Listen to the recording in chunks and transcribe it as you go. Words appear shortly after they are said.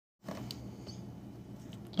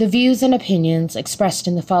The views and opinions expressed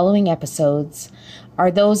in the following episodes are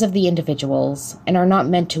those of the individuals and are not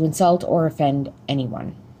meant to insult or offend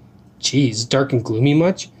anyone. Geez, dark and gloomy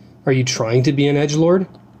much? Are you trying to be an edgelord?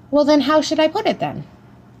 Well, then how should I put it then?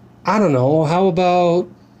 I don't know. How about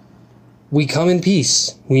we come in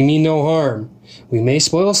peace. We mean no harm. We may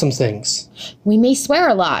spoil some things. We may swear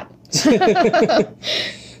a lot.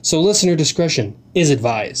 So listener discretion is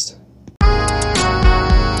advised.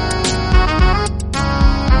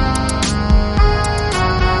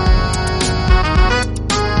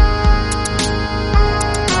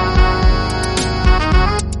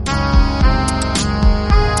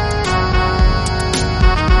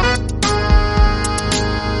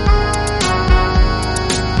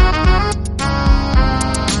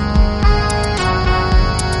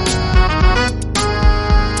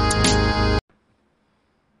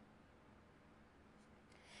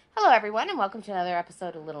 Hello, everyone, and welcome to another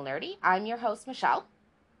episode of Little Nerdy. I'm your host, Michelle.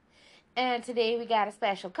 And today we got a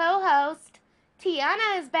special co-host.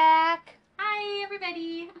 Tiana is back. Hi,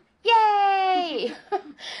 everybody. Yay!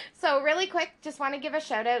 So, really quick, just want to give a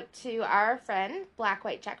shout out to our friend, Black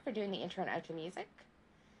White Check, for doing the intro and outro music.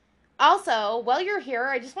 Also, while you're here,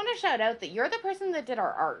 I just want to shout out that you're the person that did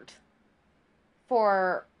our art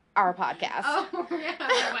for our podcast. Oh, yeah.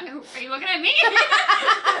 Are you looking at me?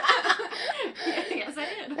 Yes, I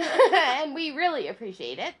did. And we really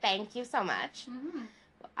appreciate it. Thank you so much. Mm-hmm.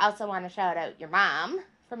 I also want to shout out your mom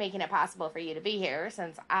for making it possible for you to be here,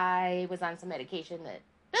 since I was on some medication that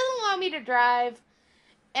doesn't allow me to drive.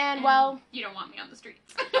 And well... You don't want me on the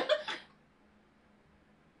streets.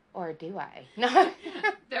 Or do I? No.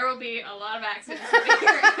 There will be a lot of accidents to be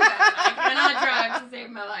hearing about. I cannot drive to save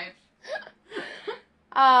my life.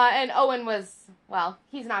 And Owen was, well,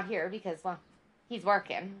 he's not here because, well, he's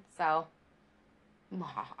working, so.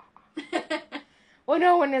 When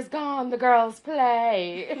Owen is gone, the girls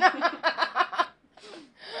play.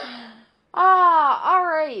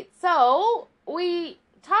 Alright, so we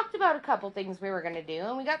talked about a couple things we were going to do,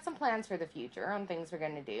 and we got some plans for the future on things we're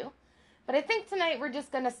going to do. But I think tonight we're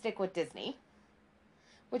just going to stick with Disney,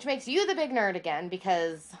 which makes you the big nerd again,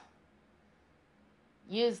 because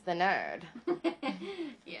you's the nerd.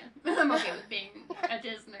 Yeah, I'm okay with being a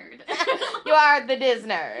Diz nerd. You are the Diz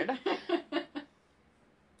nerd.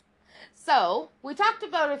 So, we talked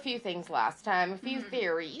about a few things last time, a few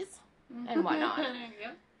theories and whatnot.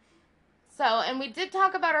 Yep. So, and we did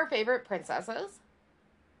talk about our favorite princesses.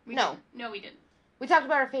 No, we didn't. we talked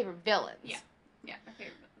about our favorite villains. Yeah, our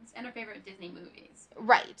favorite villains and our favorite Disney movies.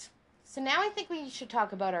 Right. So now I think we should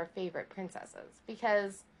talk about our favorite princesses,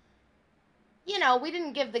 because, you know, we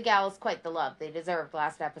didn't give the gals quite the love they deserved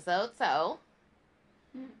last episode, so...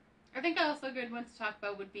 I think also a good one to talk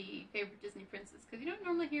about would be favorite Disney princess, because you don't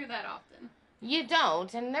normally hear that often. You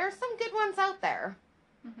don't, and there's some good ones out there.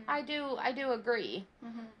 Mm-hmm. I do agree.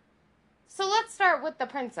 Mm-hmm. So let's start with the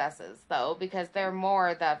princesses, though, because they're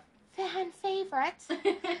more the fan favorite.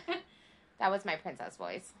 That was my princess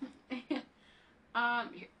voice.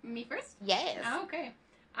 Me first? Yes. Oh, okay.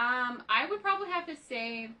 I would probably have to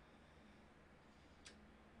say...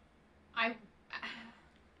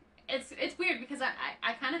 It's weird because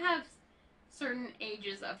I kind of have certain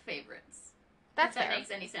ages of favorites. That's if that fair.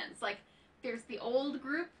 makes any sense. Like, there's the old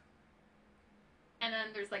group, and then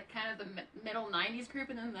there's like kind of the middle 90s group,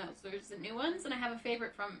 and then there's the new ones, and I have a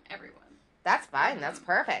favorite from everyone. That's fine. That's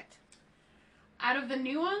perfect. Out of the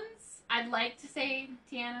new ones, I'd like to say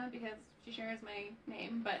Tiana because she shares my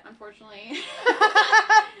name, but unfortunately,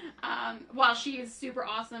 while she is super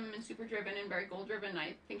awesome and super driven and very goal driven,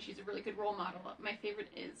 I think she's a really good role model. My favorite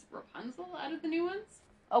is Rapunzel out of the new ones.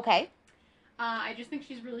 Okay. I just think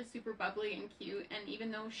she's really super bubbly and cute, and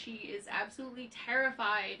even though she is absolutely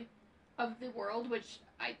terrified of the world, which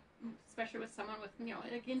especially with someone with, you know,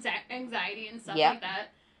 like anxiety and stuff like that,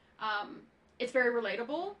 it's very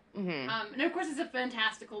relatable. Mm-hmm. And of course it's a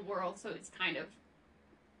fantastical world, so it's kind of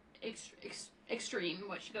extreme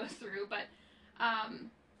what she goes through, but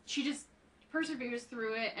she just perseveres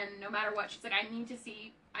through it, and no matter what, she's like, I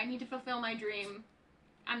need to fulfill my dream.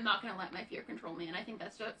 I'm not going to let my fear control me, and I think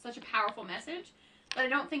that's such a powerful message, but I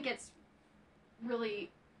don't think it's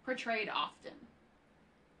really portrayed often.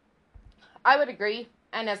 I would agree,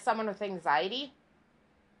 and as someone with anxiety,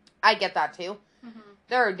 I get that too. Mm-hmm.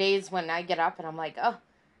 There are days when I get up and I'm like, oh,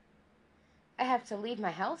 I have to leave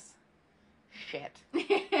my house? Shit.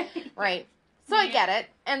 Right. So I get it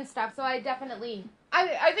and stuff. So I definitely,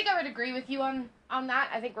 I think I would agree with you on that.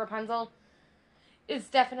 I think Rapunzel is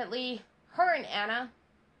definitely, her and Anna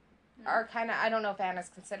are kind of, I don't know if Anna's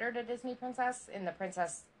considered a Disney princess in the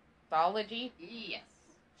princess mythology. Yes.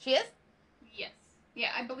 She is? Yes. Yeah,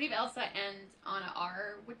 I believe Elsa and Anna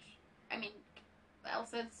are, which, I mean,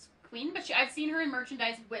 Elsa's queen, but I've seen her in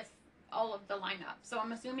merchandise with all of the lineup, so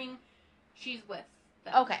I'm assuming she's with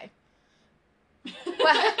them. Okay. Well,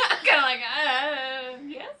 I'm kind of like,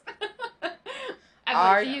 yes.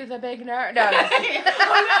 Are you the big nerd? No.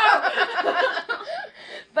 Oh, no.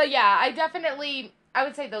 But yeah, I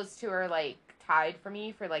would say those two are like tied for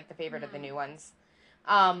me for like the favorite of the new ones.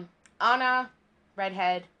 Anna,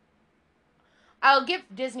 redhead. I'll give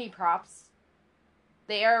Disney props.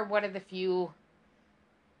 They are one of the few.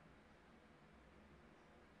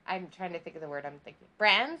 I'm trying to think of the word I'm thinking.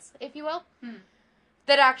 Brands, if you will,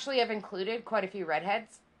 that actually have included quite a few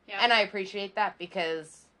redheads. Yeah. And I appreciate that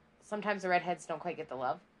because sometimes the redheads don't quite get the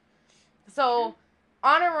love. So,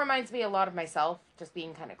 Anna reminds me a lot of myself, just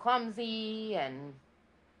being kind of clumsy and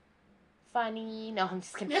funny. No, I'm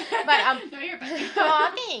just kidding. But, no, you're funny.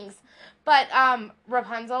 aw, thanks. But,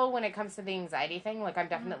 Rapunzel, when it comes to the anxiety thing, like, I'm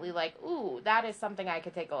definitely like, ooh, that is something I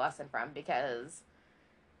could take a lesson from because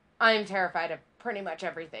I'm terrified of pretty much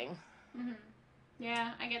everything. Mm-hmm.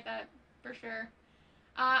 Yeah, I get that for sure.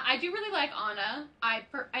 I do really like Anna. I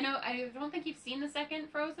don't think you've seen the second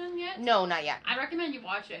Frozen yet. No, not yet. I recommend you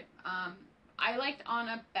watch it. I liked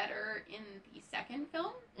Anna better in the second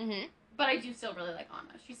film, but I do still really like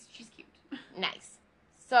Anna. She's cute. Nice.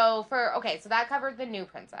 So so that covered the new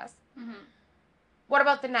princess. What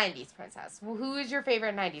about the 90s princess? Who is your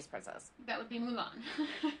favorite 90s princess? That would be Mulan.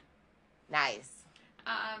 Nice.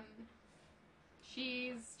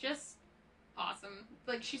 She's just awesome.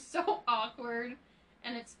 Like, she's so awkward,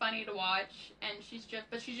 and it's funny to watch, and she's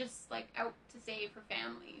just, like, out to save her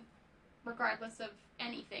family, regardless of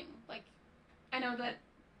anything. Like, I know that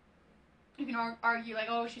you can argue, like,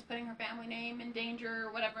 oh, she's putting her family name in danger,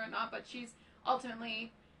 or whatever, or not, but she's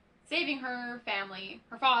ultimately saving her family,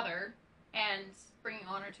 her father, and bringing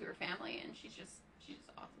honor to her family, and she's just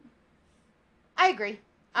awesome. I agree.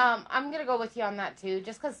 I'm gonna go with you on that, too,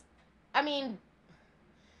 just because, I mean,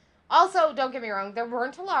 also, don't get me wrong, there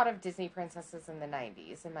weren't a lot of Disney princesses in the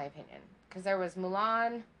 90s, in my opinion, because there was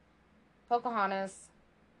Mulan, Pocahontas.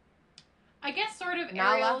 I guess sort of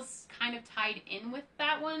Nala. Ariel's kind of tied in with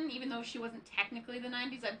that one, even though she wasn't technically the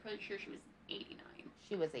 90s. I'm pretty sure she was 89.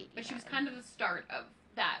 She was 89. But she was kind of the start of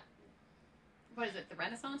that. What is it? The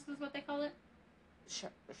Renaissance is what they call it? Sure?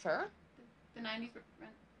 The 90s.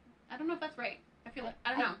 I don't know if that's right. I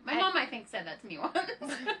don't know. My mom, I think, said that to me once. I feel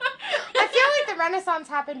like the Renaissance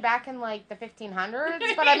happened back in, like, the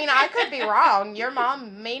 1500s, but, I mean, I could be wrong. Your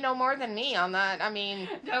mom may know more than me on that. I mean...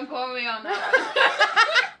 Don't quote me on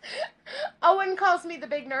that. Owen calls me the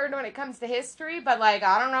big nerd when it comes to history, but, like,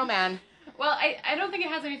 I don't know, man. Well, I don't think it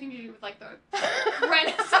has anything to do with, like, the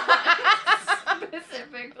Renaissance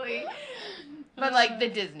specifically. But, like, the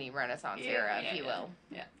Disney Renaissance era, if you will.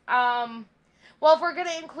 Yeah. Well, if we're going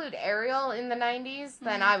to include Ariel in the 90s,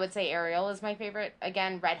 then I would say Ariel is my favorite.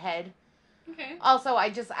 Again, redhead. Okay. Also, I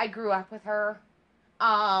grew up with her.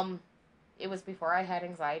 It was before I had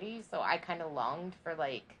anxiety, so I kind of longed for,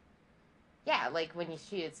 like, yeah, like, when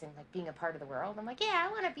she would sing, like, being a part of the world. I'm like, yeah,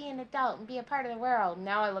 I want to be an adult and be a part of the world.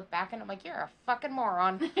 Now I look back and I'm like, you're a fucking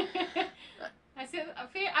moron. I feel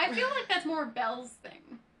like that's more Belle's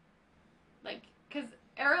thing. Like, because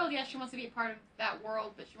Ariel, yes, she wants to be a part of that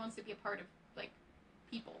world, but she wants to be a part of, like,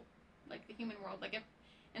 people. Like, the human world. Like,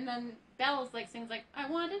 and then Belle's, like, sings, like, I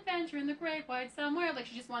want adventure in the great wide somewhere. Like,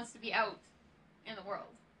 she just wants to be out in the world.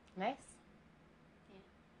 Nice. Yeah.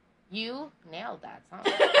 You nailed that song.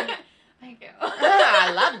 Thank you.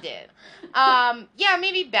 I loved it. Yeah,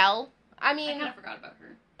 maybe Belle. I mean... I kind of forgot about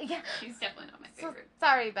her. Yeah. She's definitely not my favorite.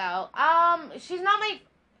 Sorry, Belle. She's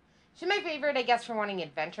my favorite, I guess, for wanting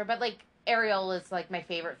adventure, but, like, Ariel is, like, my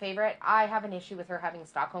favorite. I have an issue with her having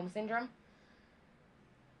Stockholm Syndrome.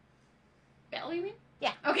 Belle, you mean?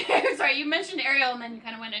 Yeah. Okay, sorry, you mentioned Ariel and then you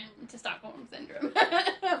kind of went into Stockholm Syndrome.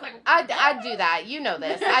 I was like, I'd do that. You know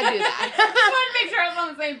this. I do that. I just wanted to make sure I was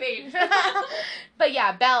on the same page. But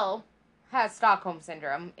yeah, Belle has Stockholm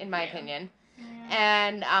Syndrome, in my opinion.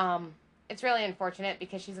 Yeah. And, it's really unfortunate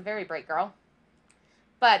because she's a very bright girl.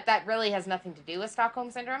 But that really has nothing to do with Stockholm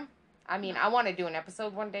Syndrome. I mean, I want to do an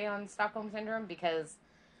episode one day on Stockholm Syndrome because...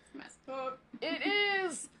 Messed up. It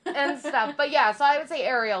is! And stuff. But yeah, so I would say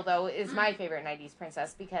Ariel, though, is my favorite 90s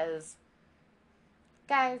princess because...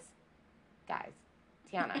 Guys.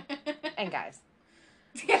 Tiana. And guys.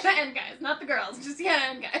 Tiana and guys. Not the girls. Just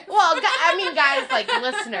Tiana and guys. Well, I mean guys, like,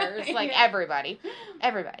 listeners. Like, everybody.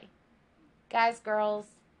 Everybody. Guys, girls...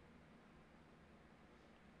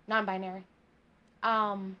 Non-binary.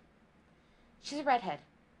 She's a redhead.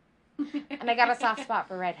 And I got a soft spot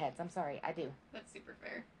for redheads. I'm sorry. I do. That's super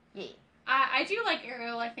fair. Yeah. I do like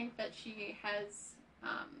Ariel. I think that she has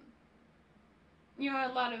a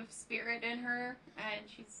lot of spirit in her, and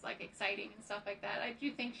she's like exciting and stuff like that. I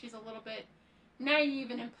do think she's a little bit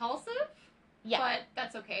naive and impulsive, but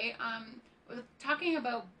that's okay. With talking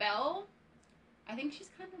about Belle, I think she's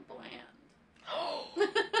kind of bland.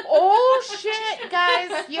 Oh shit,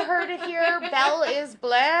 guys! You heard it here. Belle is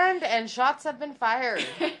bland, and shots have been fired.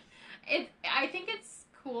 I think it's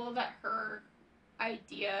cool that her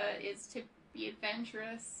idea is to be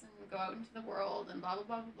adventurous and go out into the world and blah blah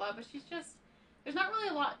blah blah blah. But she's just, there's not really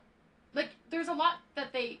a lot. Like, there's a lot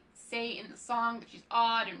that they say in the song that she's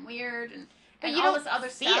odd and weird and all this other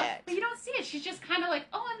stuff. But you don't see it. She's just kind of like,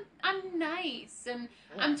 oh, I'm nice and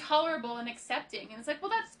I'm tolerable and accepting. And it's like,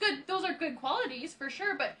 well, that's good. Those are good qualities for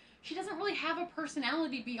sure. But she doesn't really have a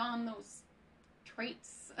personality beyond those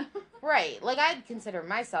traits. Right. Like, I'd consider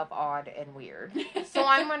myself odd and weird. So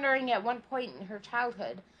I'm wondering, at one point in her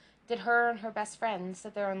childhood, did her and her best friend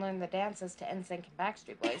sit there and learn the dances to NSYNC and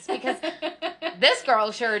Backstreet Boys? Because this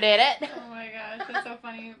girl sure did it. Oh my gosh, that's so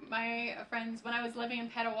funny. My friends, when I was living in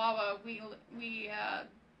Petawawa, we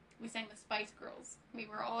sang the Spice Girls. We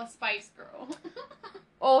were all a Spice Girl.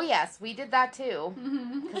 Oh yes, we did that too.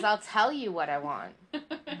 Because I'll tell you what I want.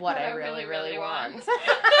 What I really, really want.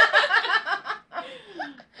 Oh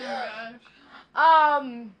gosh.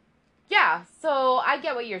 Yeah, so I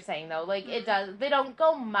get what you're saying though. Like, it does, they don't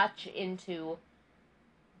go much into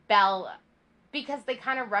Belle because they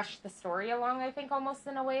kind of rush the story along, I think, almost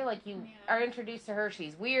in a way. Like, you are introduced to her,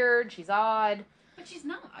 she's weird, she's odd. But she's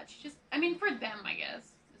not. She's just, I mean, for them, I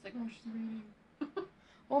guess. It's like, oh, she's reading.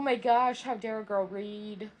 Oh my gosh, how dare a girl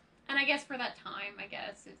read? And I guess for that time, I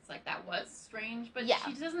guess, it's like, that was strange. But yeah.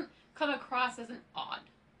 She doesn't come across as an odd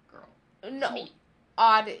girl. No. To me.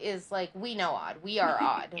 Odd is like, we know odd. We are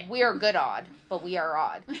odd. Yeah. We are good odd, but we are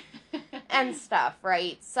odd. And stuff,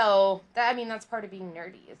 right? So, that's part of being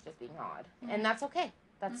nerdy, is just being odd. Mm-hmm. And that's okay.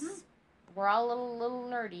 That's, we're all a little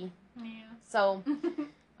nerdy. Yeah. So,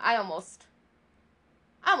 I almost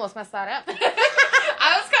messed that up.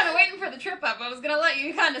 I was kind of waiting for the trip up. I was going to let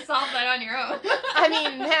you kind of solve that on your own.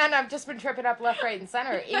 Man, I've just been tripping up left, right, and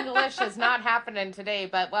center. English is not happening today,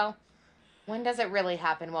 but, well, when does it really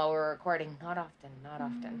happen while we're recording? Not often.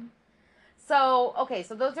 So, okay,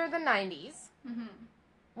 so those are the 90s. Mm-hmm.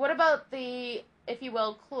 What about the, if you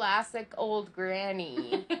will, classic old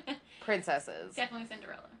granny princesses? Definitely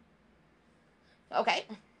Cinderella. Okay.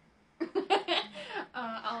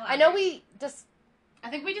 I know I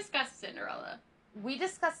think we discussed Cinderella. We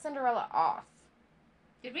discussed Cinderella off.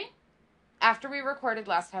 Did we? After we recorded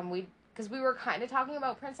last time, because we were kind of talking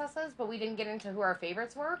about princesses, but we didn't get into who our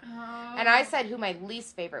favorites were. Oh. And I said who my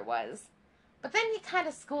least favorite was. But then he kind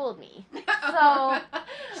of schooled me. So,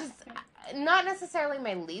 she's not necessarily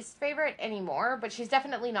my least favorite anymore, but she's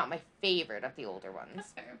definitely not my favorite of the older ones.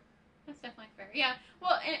 That's fair. That's definitely fair. Yeah.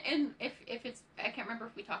 Well, and if it's, I can't remember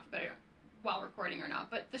if we talked about it while recording or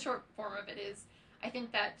not, but the short form of it is, I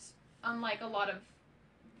think that unlike a lot of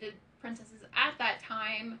the princesses at that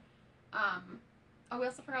time, we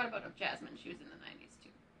also forgot about Jasmine. She was in the 90s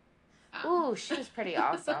too. Ooh, she was pretty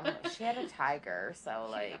awesome. She had a tiger, so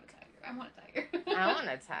like. I want a tiger. I want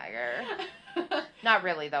a tiger. Not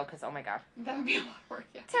really though, because oh my god, that would be a lot of work.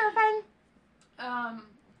 Yeah. Terrifying.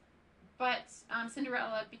 But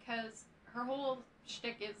Cinderella, because her whole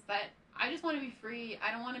shtick is that I just want to be free. I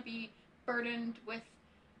don't want to be burdened with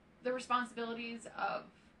the responsibilities of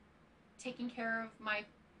taking care of my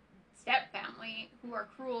step family, who are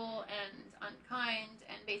cruel and unkind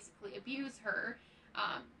and basically abuse her,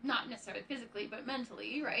 not necessarily physically but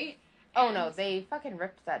mentally, right? Oh no, they fucking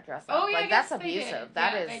ripped that dress up. Oh yeah, like, that's abusive.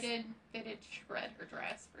 They did shred her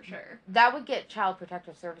dress for sure. That would get Child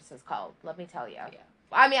Protective Services called. Let me tell you. Yeah.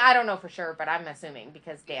 I don't know for sure, but I'm assuming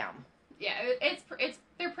because damn. Yeah, it's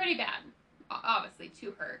they're pretty bad, obviously,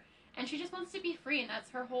 to her, and she just wants to be free, and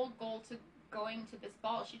that's her whole goal to going to this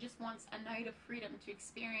ball. She just wants a night of freedom to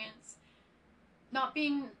experience not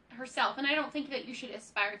being herself. And I don't think that you should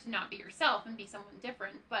aspire to not be yourself and be someone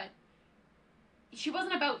different, but she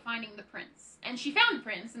wasn't about finding the prince. And she found the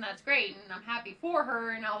prince, and that's great, and I'm happy for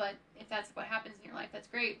her and all that. If that's what happens in your life, that's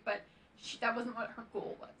great, but that wasn't what her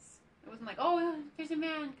goal was. It wasn't like, oh, there's a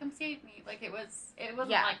man, come save me. Like, it wasn't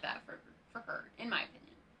like that for her, in my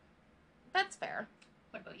opinion. That's fair.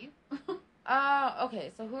 What about you?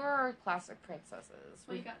 Okay, so who are our classic princesses?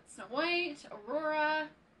 Well, you got Snow White, Aurora,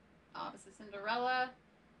 obviously Cinderella.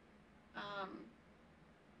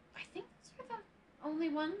 I think those are the only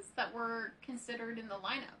ones that were considered in the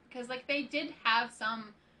lineup. Because, like, they did have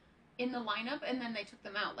some in the lineup, and then they took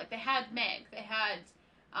them out. Like, they had Meg, they had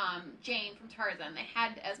Jane from Tarzan, they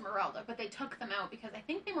had Esmeralda, but they took them out because I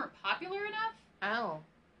think they weren't popular enough. Oh.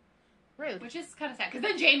 Rude. Which is kind of sad, because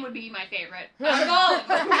then Jane would be my favorite out of all of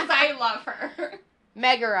them, because I love her.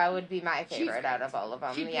 Megara would be my She's favorite great. out of all of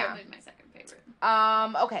them. She'd Yeah. be my second favorite.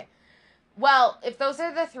 Okay. Well, if those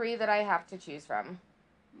are the three that I have to choose from,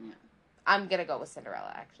 Yeah. I'm gonna go with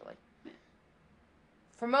Cinderella, actually. Yeah.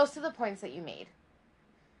 For most of the points that you made.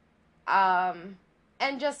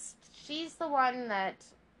 And just, she's the one that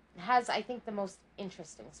has, I think, the most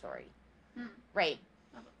interesting story. Right.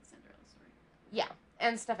 I love the Cinderella story. Yeah.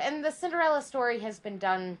 And stuff. And the Cinderella story has been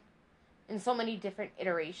done in so many different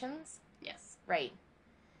iterations. Yes. Right.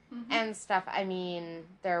 Mm-hmm. And stuff. I mean,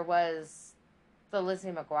 there was the Lizzie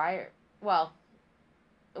McGuire. Well,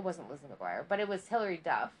 it wasn't Lizzie McGuire, but it was Hilary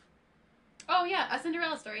Duff. Oh, yeah, a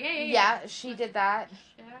Cinderella story. Yeah. Yeah, she did that.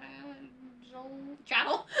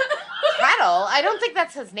 Chattel? Chattel? I don't think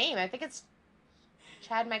that's his name. I think it's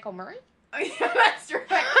Chad Michael Murray. Oh, yeah, that's right.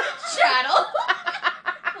 Chattel.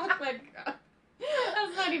 Oh my god.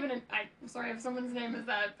 That's not even I'm sorry if someone's name is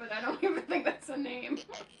that, but I don't even think that's a name.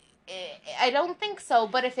 I don't think so,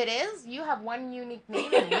 but if it is, you have one unique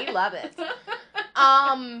name and we love it.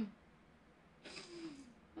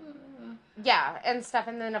 Yeah, and stuff.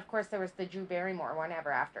 And then, of course, there was the Drew Barrymore one,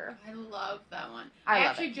 Ever After. I love that one. I love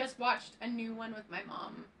actually it. just watched a new one with my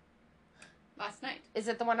mom last night. Is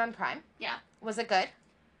it the one on Prime? Yeah. Was it good?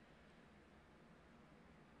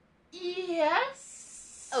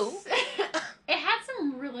 Yes. Oh. It had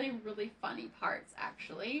some really, really funny parts,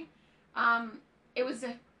 actually. It was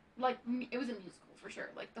a musical for sure.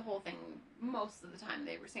 Like, the whole thing, most of the time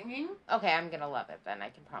they were singing. Okay, I'm gonna love it then. I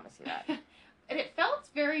can promise you that. And it felt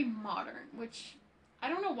very modern, which I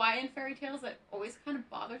don't know why in fairy tales that always kind of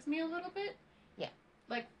bothers me a little bit. Yeah.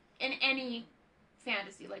 Like, in any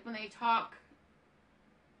fantasy, like when they talk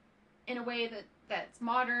in a way that's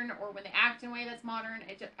modern, or when they act in a way that's modern,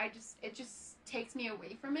 it just takes me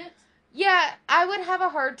away from it. Yeah, I would have a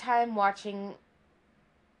hard time watching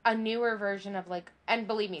a newer version of, like, and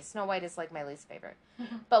believe me, Snow White is, like, my least favorite.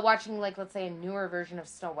 But watching, like, let's say a newer version of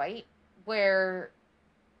Snow White, where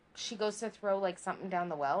she goes to throw, like, something down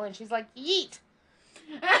the well, and she's like, yeet!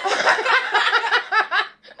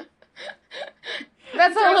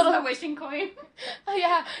 That's a little... the wishing coin. Oh,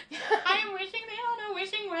 yeah. I am wishing they all know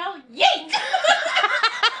wishing well. Yeet!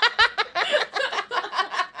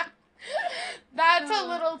 That's a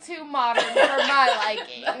little too modern for my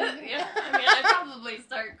liking. Yeah, I mean, I'd probably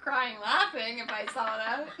start crying laughing if I saw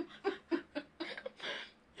that.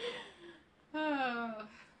 Oh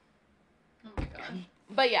my god.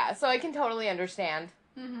 But yeah, so I can totally understand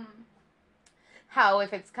Mm-hmm. how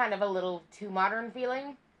if it's kind of a little too modern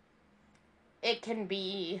feeling, it can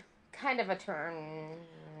be kind of a turn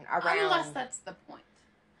around. Unless that's the point.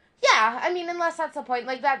 Yeah, I mean, unless that's the point.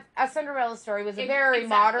 Like, that, A Cinderella Story was a very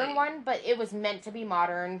Exactly. modern one, but it was meant to be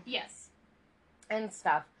modern Yes. and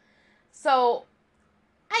stuff. So,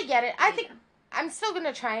 I get it. I think Yeah. I'm still going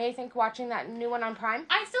to try, I think, watching that new one on Prime.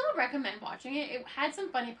 I still would recommend watching it. It had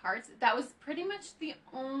some funny parts. That was pretty much the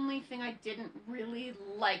only thing I didn't really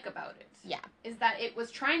like about it. Yeah. Is that it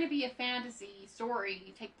was trying to be a fantasy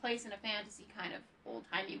story, take place in a fantasy kind of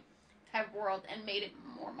old-timey type world, and made it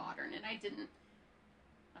more modern, and I didn't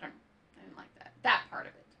like that part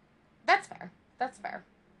of it. That's fair. That's fair.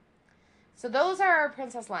 So those are our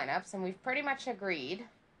princess lineups, and we've pretty much agreed.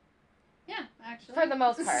 Yeah, actually. For the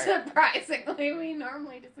most part. Surprisingly, we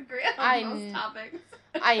normally disagree on most topics.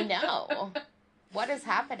 I know. What is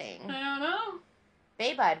happening? I don't know.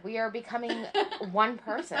 Bae Bud, we are becoming one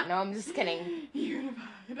person. No, I'm just kidding.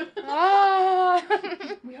 Unified. Ah.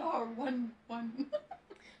 We are one.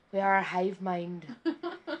 We are a hive mind.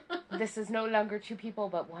 This is no longer two people,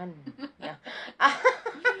 but one. Yeah.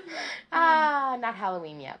 Not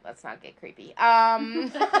Halloween yet. Let's not get creepy.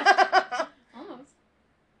 Almost. Oh,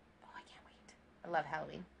 I can't wait. I love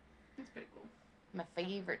Halloween. That's pretty cool. My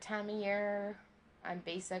favorite time of year. I'm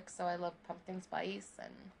basic, so I love pumpkin spice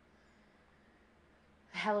and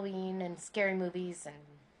Halloween and scary movies and...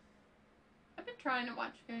 I've been trying to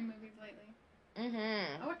watch scary movies lately.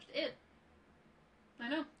 Mm-hmm. I watched It. I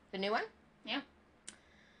know. The new one?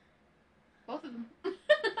 Both of them.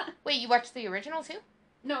 Wait, you watched the original too?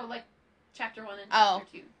 No, like chapter 1 and Oh.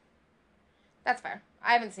 chapter 2. That's fair.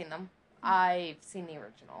 I haven't seen them. I've seen the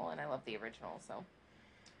original, and I love the original, so...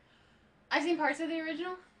 I've seen parts of the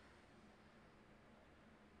original.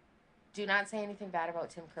 Do not say anything bad about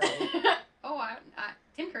Tim Curry. Oh,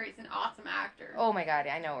 Tim Curry's an awesome actor. Oh my god,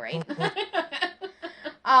 I know, right?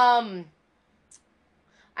 I'm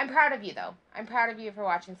proud of you, though. I'm proud of you for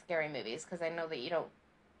watching scary movies, because I know that you don't...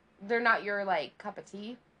 They're not your, like, cup of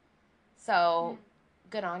tea. So,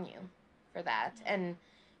 good on you for that. And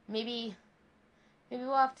maybe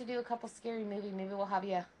we'll have to do a couple scary movies. Maybe we'll have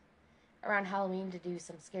you around Halloween to do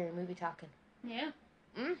some scary movie talking. Yeah.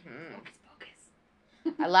 Mm-hmm. Focus, focus.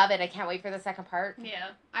 I love it. I can't wait for the second part. Yeah,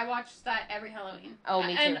 I watch that every Halloween. Oh,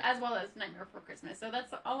 me too. And as well as Nightmare Before Christmas. So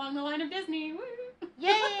that's along the line of Disney. Woo!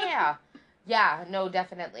 Yeah. Yeah, no,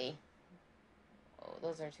 definitely. Oh,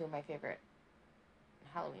 those are two of my favorite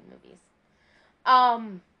Halloween movies.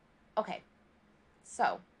 Okay.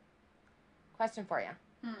 So, question for you.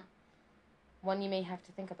 One you may have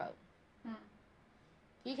to think about. If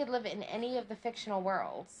you could live in any of the fictional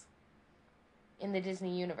worlds in the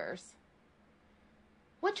Disney universe,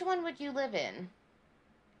 which one would you live in,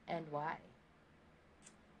 and why?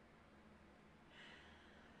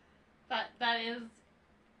 That is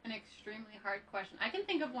an extremely hard question. I can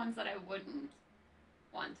think of ones that I wouldn't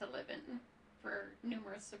want to live in for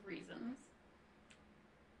numerous of reasons.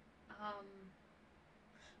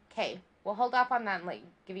 Okay, we'll hold off on that and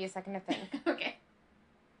give you a second to think. Okay.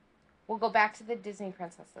 We'll go back to the Disney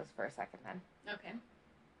princesses for a second then. Okay.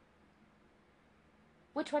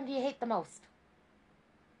 Which one do you hate the most?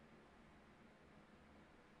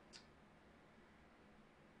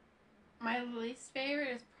 My least favorite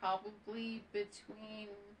is probably between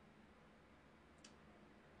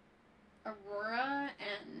Aurora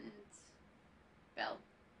and Belle.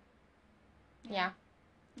 Yeah.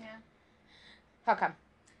 Yeah. How come?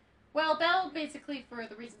 Well, Belle, basically for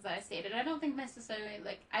the reasons that I stated, I don't think necessarily,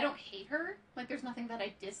 I don't hate her. There's nothing that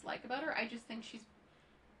I dislike about her. I just think she's,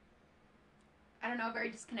 I don't know, a very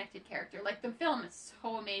disconnected character. The film is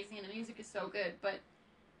so amazing and the music is so good, but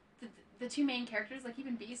the two main characters,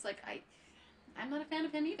 even Beast, I'm not a fan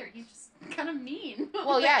of him either. He's just kind of mean.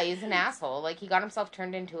 Well, yeah, he's an asshole. He got himself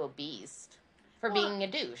turned into a beast for being a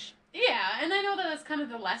douche. Yeah, and I know that that's kind of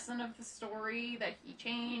the lesson of the story, that he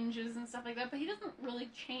changes and stuff like that, but he doesn't really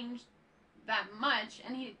change that much,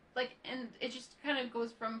 and and it just kind of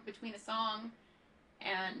goes from between a song,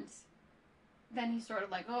 and then he's sort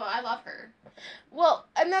of oh, I love her. Well,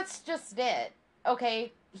 and that's just it.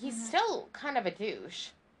 Okay, he's still kind of a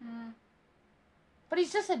douche. Mm-hmm. But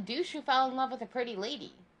he's just a douche who fell in love with a pretty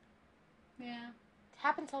lady. Yeah. It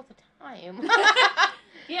happens all the time.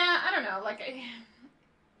 Yeah, I don't know,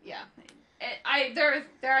 yeah.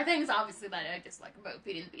 There are things, obviously, that I dislike about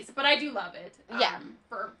Beauty and the Beast, but I do love it. Yeah.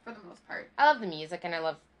 For the most part. I love the music, and I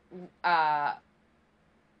love,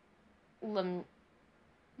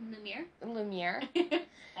 Lumiere.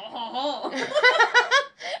 Oh.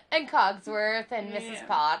 And Cogsworth and Mrs.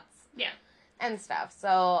 Potts. Yeah. And stuff,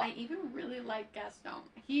 so... I even really like Gaston.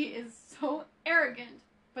 He is so arrogant,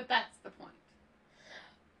 but that's the point.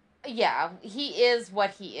 Yeah, he is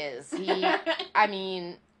what he is. I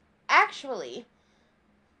mean, actually,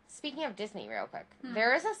 speaking of Disney real quick,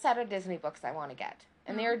 there is a set of Disney books I want to get,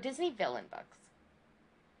 and they are Disney villain books.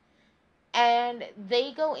 And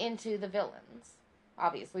they go into the villains.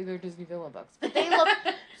 Obviously, they're Disney villain books, but they look...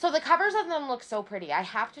 So the covers of them look so pretty. I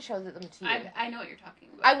have to show them to you. I know what you're talking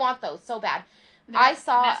about. I want those so bad. I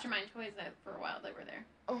saw... Mastermind Toys, that for a while they were there.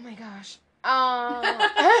 Oh my gosh.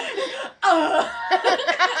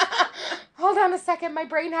 Hold on a second. My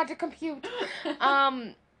brain had to compute.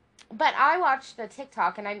 But I watched a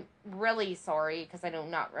TikTok, and I'm really sorry because I do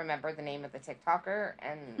not remember the name of the TikToker.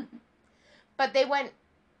 But they went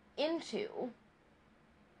into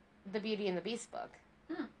the Beauty and the Beast book.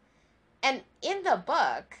 And in the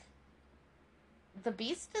book, the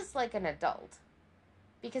Beast is an adult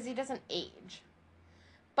because he doesn't age.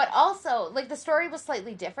 But also, the story was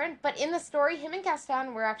slightly different, but in the story, him and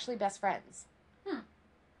Gaston were actually best friends.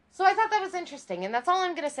 So I thought that was interesting, and that's all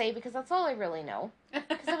I'm going to say because that's all I really know.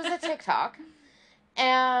 Because it was a TikTok.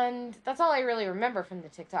 And that's all I really remember from the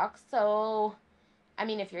TikTok. So, I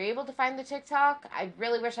mean, if you're able to find the TikTok, I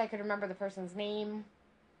really wish I could remember the person's name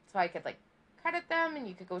so I could, credit them and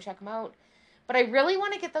you could go check them out. But I really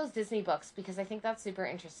want to get those Disney books because I think that's super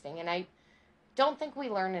interesting. And I don't think we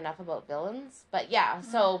learn enough about villains. But yeah,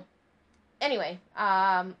 so anyway.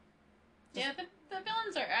 Yeah, the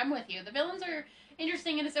villains are, I'm with you. The villains are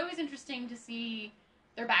interesting, and it's always interesting to see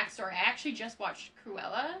their backstory. I actually just watched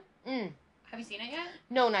Cruella. Have you seen it yet?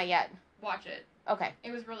 No, not yet. Watch it. Okay.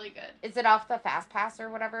 It was really good. Is it off the Fast Pass or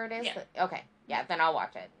whatever it is? Yeah. Okay. Yeah, then I'll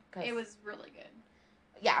watch it. It was really good.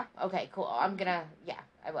 Yeah, okay, cool. I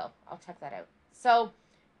will. I'll check that out. So,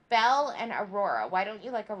 Belle and Aurora. Why don't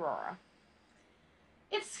you like Aurora?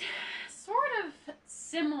 It's sort of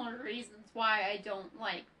similar reasons why I don't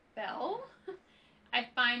like Belle. I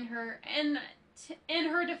find her, and in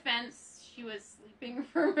her defense, she was sleeping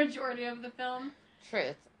for a majority of the film.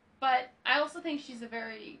 Truth. But I also think she's a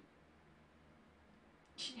very...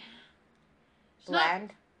 She's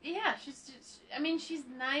bland? She's just, she's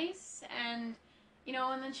nice, and,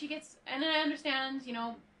 and then she gets... And then I understand,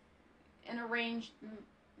 an arranged,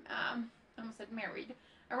 I almost said married,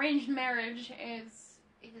 arranged marriage is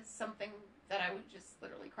something that I would just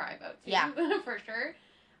literally cry about too. Yeah. For sure.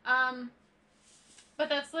 But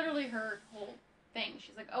that's literally her whole thing.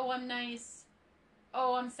 She's like, oh, I'm nice.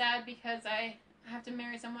 Oh, I'm sad because I have to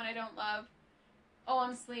marry someone I don't love. Oh,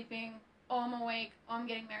 I'm sleeping. Oh, I'm awake. Oh, I'm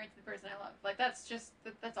getting married to the person I love. Like, that's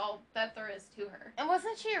all that there is to her. And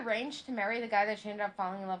wasn't she arranged to marry the guy that she ended up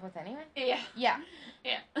falling in love with anyway? Yeah. Yeah.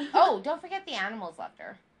 Yeah. Oh, don't forget the animals left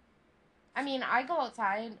her. I mean, I go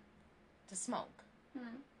outside to smoke.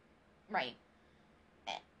 Right.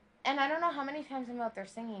 And I don't know how many times I'm out there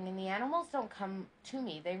singing, and the animals don't come to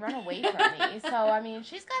me. They run away from me. So, I mean,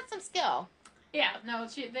 she's got some skill. Yeah, no,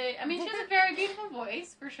 she has a very beautiful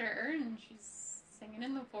voice, for sure, and she's singing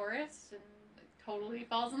in the forest, and totally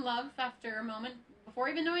falls in love after a moment, before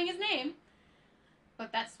even knowing his name.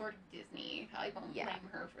 But that's sort of Disney. I won't blame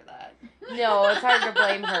her for that. No, it's hard to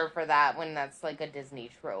blame her for that when that's like a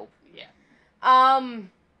Disney trope. Yeah.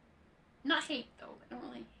 Not hate, though. I don't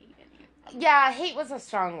really hate any of them. Yeah, hate was a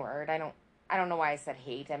strong word. I don't know why I said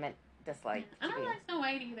hate. I meant dislike. I don't like Snow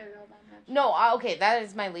White either, all that much. No, okay, that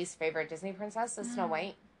is my least favorite Disney princess, is Snow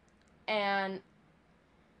White. And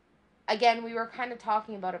again, we were kind of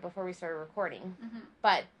talking about it before we started recording.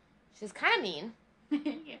 But she's kind of mean.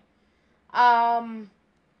 Yeah.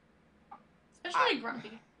 Especially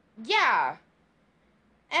grumpy. Yeah.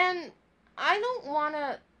 And I don't want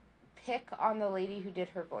to pick on the lady who did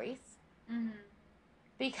her voice.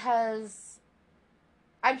 Because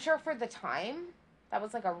I'm sure for the time, that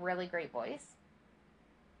was like a really great voice.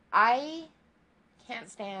 I can't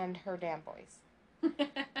stand her damn voice.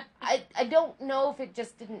 I don't know if it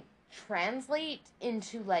just didn't translate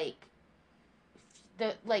into like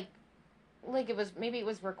the like it was, maybe it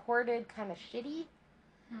was recorded kind of shitty.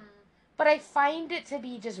 But I find it to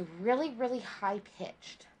be just really, really high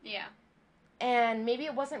pitched. Yeah. And maybe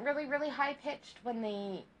it wasn't really, really high pitched when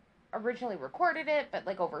they originally recorded it, but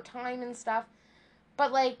like over time and stuff.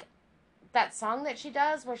 But like that song that she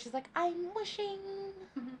does where she's like, I'm wishing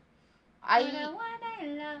I the one I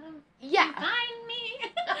love. Yeah. Find me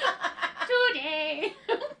today.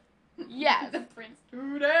 Yes. The prince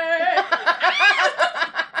today.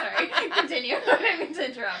 Sorry, continue. I didn't mean to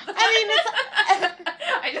interrupt. I mean, it's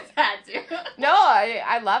I just had to. No,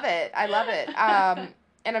 I love it. I love it.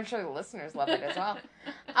 And I'm sure the listeners love it as well.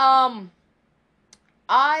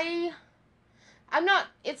 I'm not,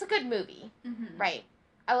 it's a good movie. Right.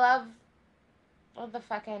 I love the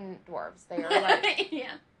fucking dwarves. They are like,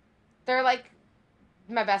 yeah. They're like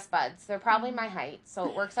my best buds. They're probably my height, so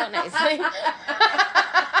it works out nicely.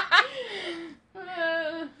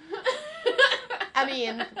 I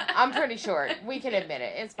mean, I'm pretty short. We can admit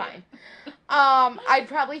it. It's fine. I'd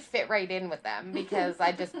probably fit right in with them because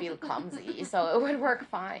I'd just be clumsy, so it would work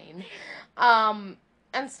fine. And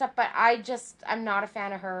stuff, but I'm not a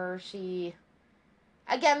fan of her.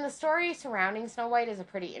 Again, the story surrounding Snow White is a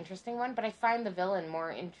pretty interesting one, but I find the villain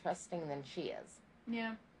more interesting than she is.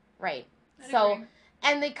 Yeah. Right. I'd So, agree.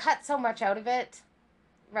 and they cut so much out of it,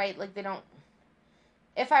 right? Like, they don't,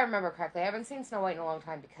 if I remember correctly, I haven't seen Snow White in a long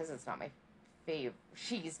time because it's not my favorite.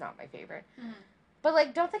 She's not my favorite. But,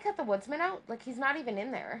 like, don't they cut the woodsman out? Like, he's not even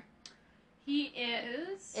in there. He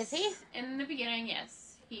is. Is he? In the beginning,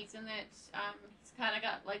 yes. He's in it. He's kind of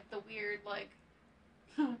got, like, the weird, like,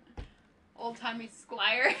 old-timey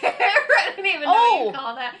squire hair. I don't even know what you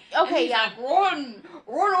call that. Okay, and he's yeah. like, run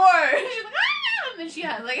away. She's like, ah! And then she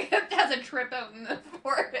has a trip out in the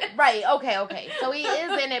forest. Right, okay. So he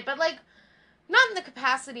is in it, but, like, not in the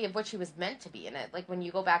capacity of what she was meant to be in it. Like, when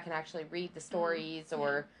you go back and actually read the stories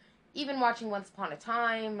or even watching Once Upon a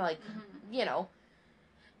Time, like, you know,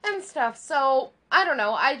 and stuff. So, I don't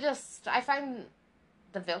know. I find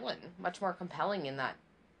the villain much more compelling in that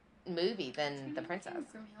movie than the princess.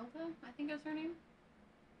 Brunhilde, I think is her name.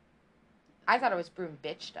 I thought it was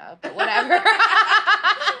Broombichta, but whatever.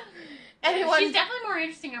 Anyone? She's definitely more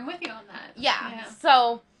interesting. I'm with you on that. Yeah.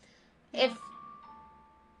 So,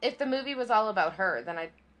 if the movie was all about her, then I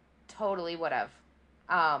totally would have.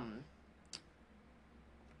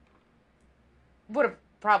 Would have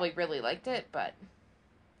probably really liked it, but.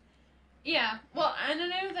 Yeah. Well, and I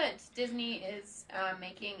know that Disney is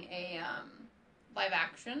making a live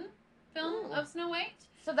action film of Snow White.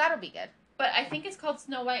 So that'll be good. But I think it's called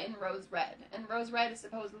Snow White and Rose Red. And Rose Red is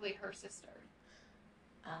supposedly her sister.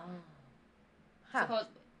 Oh. Huh.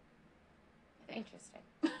 Supposedly. Interesting.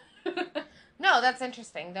 No, that's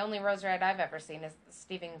interesting. The only Rose Red I've ever seen is the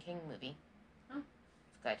Stephen King movie. Oh.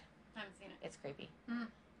 It's good. I haven't seen it. It's creepy. Mm.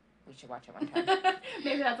 We should watch it one time.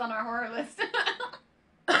 Maybe that's on our horror list.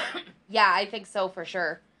 Yeah, I think so for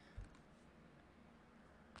sure.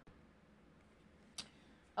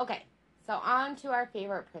 Okay, so on to our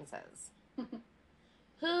favorite princes.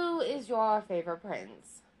 Who is your favorite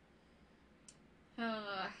prince?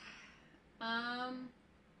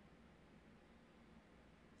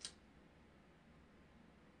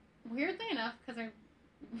 Weirdly enough, because I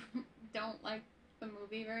don't like the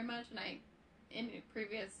movie very much, and I, in a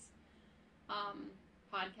previous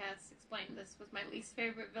podcast, explained this was my least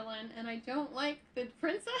favorite villain, and I don't like the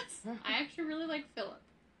princess. I actually really like Philip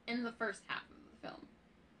in the first half of the film.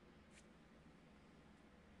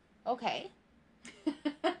 Okay.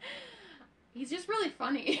 He's just really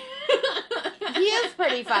funny. He is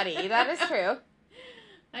pretty funny. That is true.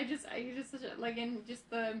 He's just such a, like, in just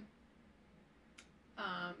the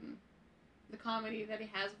comedy that he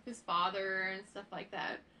has with his father and stuff like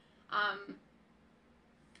that.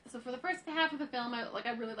 So for the first half of the film, I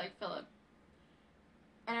really like Philip,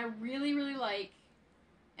 and I really, really like,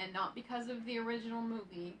 and not because of the original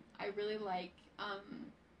movie, I really like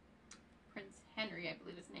Prince Henry, I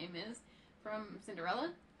believe his name is, from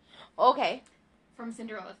Cinderella. Okay. From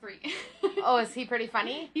Cinderella 3. Oh, is he pretty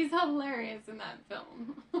funny? He's hilarious in that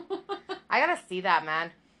film. I gotta see that,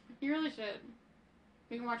 man. You really should.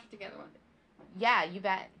 We can watch it together one day. Yeah, you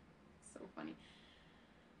bet. So funny.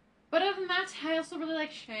 But other than that, I also really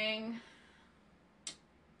like Shang.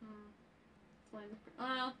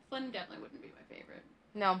 Flynn definitely wouldn't be my favorite.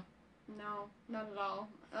 No. No, not at all.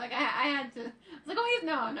 Like, I had to... I was like, oh,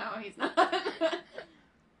 he's not.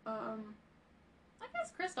 I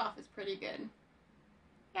guess Kristoff is pretty good.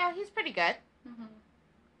 Yeah, he's pretty good. Mm-hmm.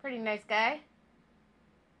 Pretty nice guy.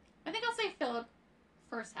 I think I'll say Philip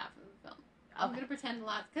first half of the film. I'm going to pretend a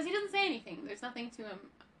lot. Because he doesn't say anything. There's nothing to him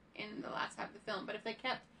in the last half of the film. But if they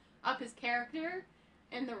kept up his character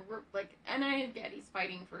and and I get he's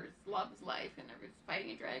fighting for his love's life and he's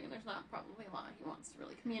fighting a dragon. There's not probably a lot he wants to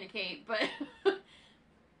really communicate. But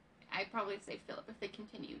I'd probably say Philip if they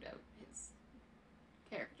continued out his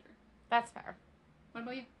character. That's fair. What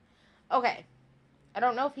about you? Okay. I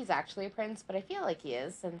don't know if he's actually a prince, but I feel like he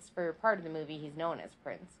is, since for part of the movie he's known as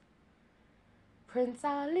Prince. Prince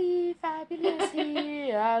Ali, fabulous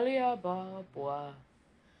he, Ali Ababa.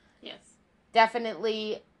 Yes.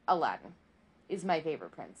 Definitely Aladdin is my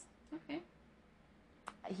favorite prince. Okay.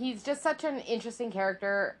 He's just such an interesting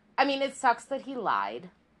character. I mean, it sucks that he lied.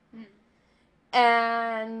 Mm.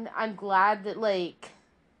 And I'm glad that, like...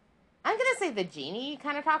 I'm gonna say the genie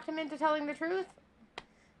kind of talked him into telling the truth.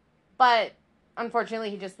 But... unfortunately,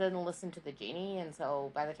 he just didn't listen to the genie, and so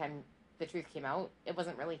by the time the truth came out, it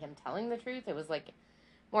wasn't really him telling the truth. It was, like,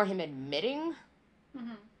 more him admitting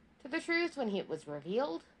to the truth when it was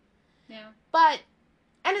revealed. Yeah. But,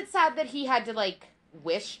 and it's sad that he had to, like,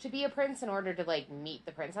 wish to be a prince in order to, like, meet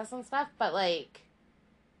the princess and stuff, but, like,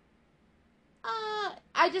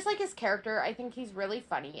 I just like his character. I think he's really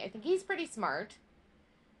funny. I think he's pretty smart.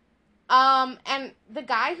 And the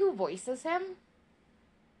guy who voices him...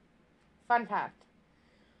 fun fact.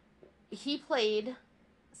 He played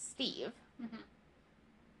Steve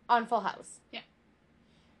on Full House. Yeah.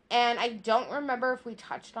 And I don't remember if we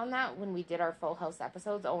touched on that when we did our Full House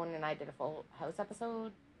episodes. Owen and I did a Full House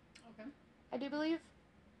episode. Okay. I do believe.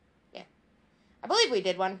 Yeah. I believe we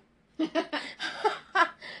did one.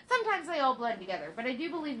 Sometimes they all blend together, but I do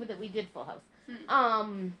believe that we did Full House.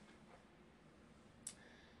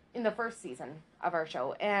 In the first season of our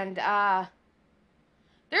show. And,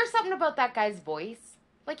 there's something about that guy's voice.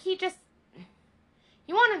 Like, you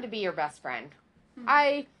want him to be your best friend.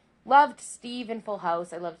 I loved Steve in Full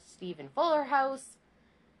House. I loved Steve in Fuller House.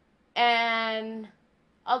 And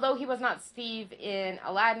although he was not Steve in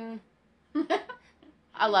Aladdin,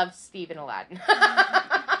 I loved Steve in Aladdin.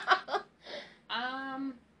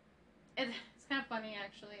 It's kind of funny,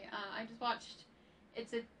 actually. I just watched,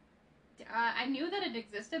 I knew that it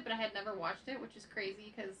existed, but I had never watched it, which is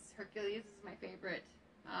crazy, because Hercules is my favorite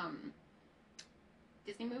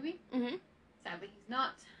Disney movie. Mm-hmm. Sadly, he's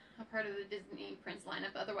not a part of the Disney Prince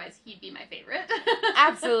lineup. Otherwise, he'd be my favorite.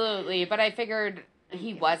 Absolutely, but I figured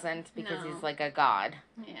he wasn't because he's like a god.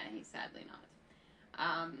 Yeah, he's sadly not.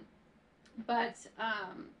 But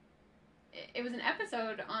it was an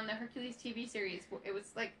episode on the Hercules TV series. It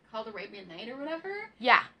was like called Arabian Night or whatever.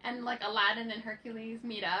 Yeah. And like Aladdin and Hercules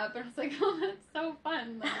meet up, and I was like, oh, that's so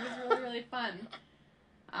fun. Like, it was really, really fun.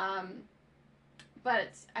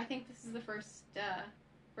 But I think this is the first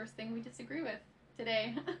thing we disagree with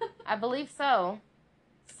today. I believe so.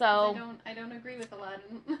 So I don't agree with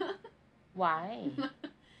Aladdin. why? You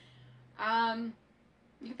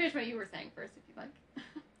can finish what you were saying first if you like.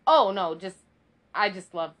 Oh no, I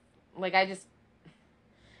just love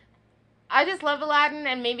Aladdin,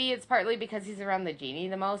 and maybe it's partly because he's around the genie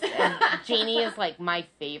the most, and Genie is like my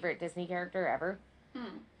favorite Disney character ever.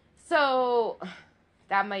 So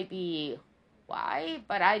that might be why,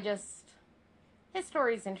 but his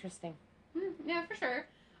story's interesting. Yeah, for sure.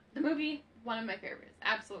 The movie, one of my favorites.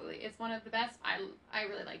 Absolutely. It's one of the best. I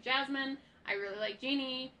really like Jasmine. I really like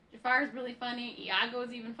Genie. Jafar's really funny.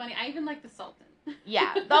 Iago's even funny. I even like the Sultan.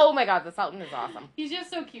 Yeah. Oh my god, the Sultan is awesome. He's just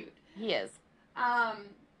so cute. He is.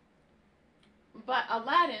 But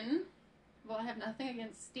Aladdin, well, I have nothing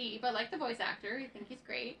against Steve. I like the voice actor. I think he's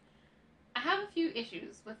great. I have a few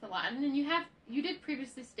issues with Aladdin, and you did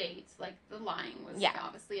previously state, like, the lying was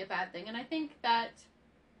obviously a bad thing, and I think that,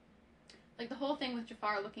 like, the whole thing with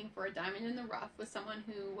Jafar looking for a diamond in the rough was someone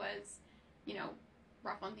who was, you know,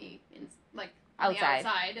 rough on the, on the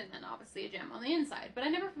outside, and then obviously a gem on the inside, but I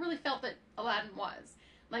never really felt that Aladdin was.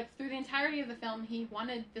 Like, through the entirety of the film, he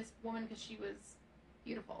wanted this woman because she was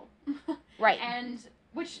beautiful. Right. And,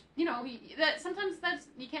 which, you know, sometimes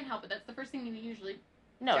you can't help it. That's the first thing you usually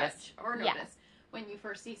notice when you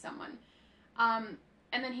first see someone. And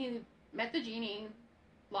then he met the genie,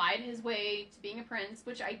 lied his way to being a prince,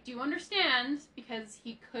 which I do understand because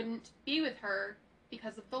he couldn't be with her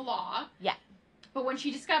because of the law. Yeah. But when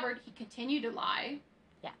she discovered, he continued to lie.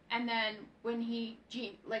 Yeah. And then when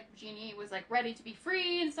Genie was like ready to be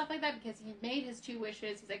free and stuff like that because he made his 2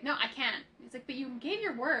 wishes, he's like, no, I can't. He's like, but you gave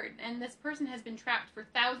your word, and this person has been trapped for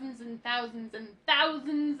thousands and thousands and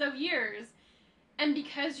thousands of years. And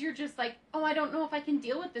because you're just like, oh, I don't know if I can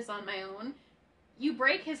deal with this on my own, you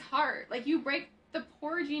break his heart. Like, you break the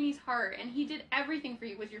poor Genie's heart, and he did everything for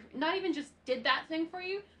you. Not even just did that thing for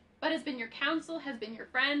you, but has been your counsel, has been your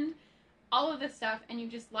friend, all of this stuff, and you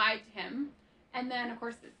just lied to him. And then, of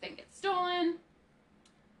course, the thing gets stolen.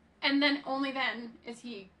 And then, only then, is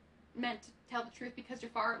he meant to tell the truth because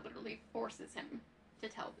Jafar literally forces him to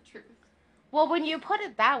tell the truth. Well, when you put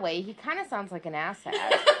it that way, he kind of sounds like an asshat.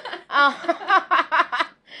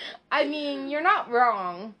 I mean, you're not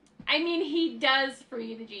wrong. I mean, he does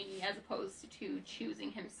free the genie as opposed to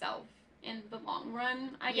choosing himself in the long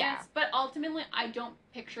run, I guess. But ultimately, I don't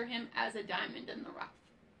picture him as a diamond in the rough.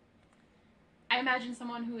 I imagine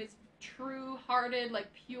someone who is true-hearted, like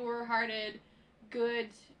pure-hearted, good,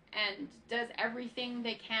 and does everything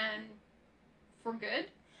they can for good.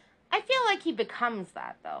 I feel like he becomes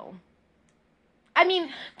that, though. I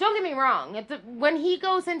mean, don't get me wrong. When he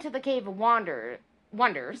goes into the Cave of Wonders... I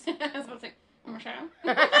was about to say, shadow?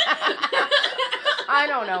 I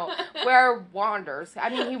don't know. Where wanders. I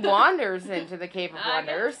mean, he wanders into the Cave of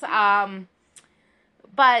Wonders.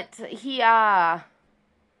 But he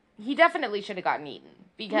definitely should have gotten eaten.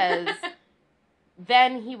 Because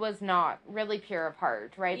then he was not really pure of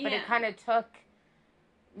heart, right? Yeah. But it kind of took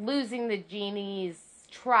losing the genie's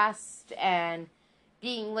trust and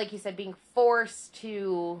being, like you said, being forced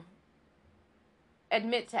to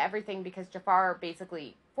admit to everything because Jafar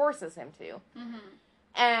basically forces him to. Mm-hmm.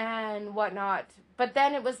 And whatnot. But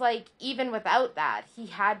then it was like, even without that, he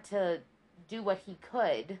had to do what he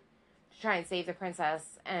could to try and save the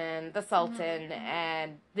princess and the sultan mm-hmm.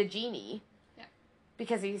 and the genie. Yeah.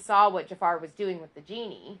 Because he saw what Jafar was doing with the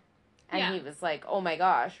genie. And he was like, oh my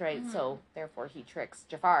gosh, right? Mm-hmm. So, therefore, he tricks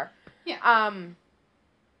Jafar. Yeah.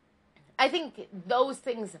 I think those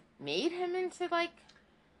things made him into, like...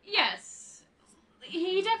 Yes.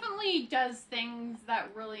 He definitely does things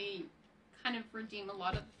that really kind of redeem a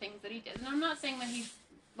lot of the things that he did. And I'm not saying that he's,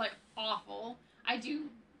 like, awful. I do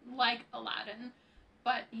like Aladdin,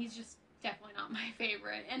 but he's just definitely not my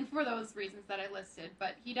favorite. And for those reasons that I listed.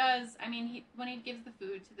 But he does, I mean, when he gives the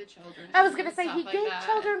food to the children... I was going to say, he gave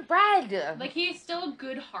children bread. Like, he's still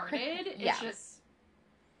good-hearted. It's just...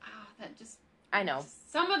 that just... I know.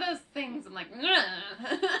 Some of those things, I'm like,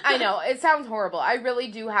 I know. It sounds horrible. I really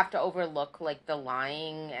do have to overlook, like, the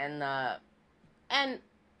lying and the... And...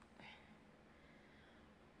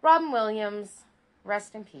 Robin Williams,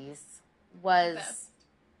 rest in peace, was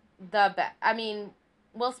the best. I mean,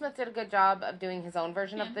 Will Smith did a good job of doing his own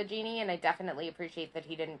version of the genie, and I definitely appreciate that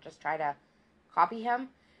he didn't just try to copy him.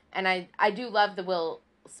 And I do love the Will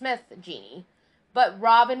Smith genie. But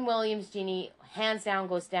Robin Williams' genie, hands down,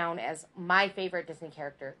 goes down as my favorite Disney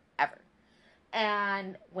character ever.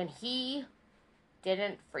 And when he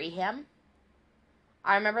didn't free him,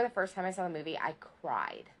 I remember the first time I saw the movie, I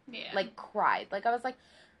cried. Yeah. Like, cried. Like, I was like...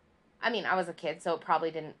 I mean, I was a kid, so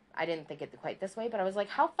I didn't think it quite this way, but I was like,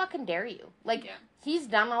 how fucking dare you? Like, he's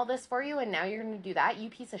done all this for you, and now you're going to do that? You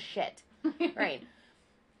piece of shit. Right.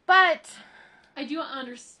 But... I do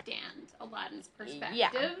understand Aladdin's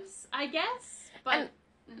perspectives, I guess, but...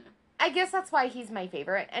 I guess that's why he's my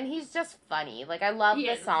favorite, and he's just funny. Like, I love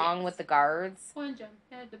the song with the guards. One jump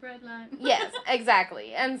at the bread line. Yes,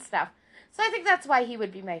 exactly, and stuff. So I think that's why he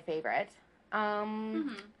would be my favorite.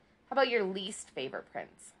 How about your least favorite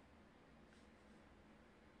prince?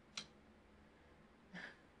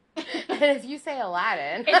 And if you say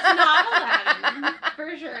Aladdin... It's not Aladdin.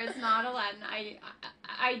 For sure, it's not Aladdin.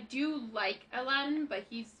 I do like Aladdin, but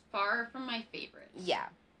he's far from my favorite. Yeah.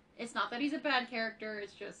 It's not that he's a bad character,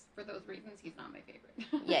 it's just for those reasons he's not my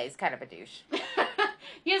favorite. Yeah, he's kind of a douche.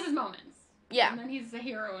 He has his moments. Yeah. And then he's a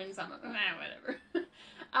hero in some of them. Whatever.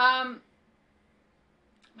 My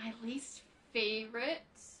least favorite.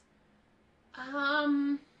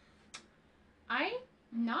 I'm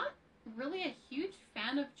not really a huge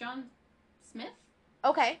fan of John Smith.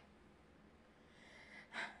 Okay.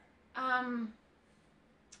 And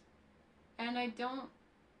I don't.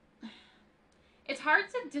 It's hard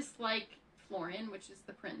to dislike Florian, which is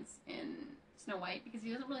the prince in Snow White, because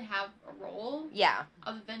he doesn't really have a role. Yeah.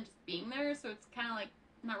 Other than just being there, so it's kind of like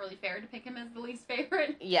not really fair to pick him as the least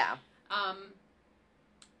favorite. Yeah. I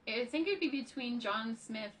think it'd be between John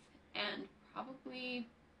Smith and probably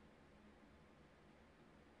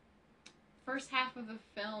first half of the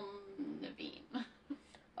film Naveen.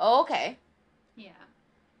 Oh, okay. Yeah.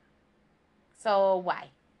 So why?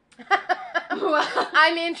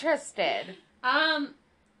 I'm interested.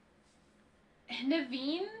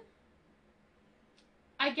 Naveen,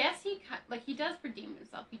 I guess he does redeem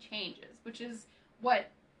himself. He changes, which is what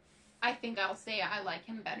I think I'll say I like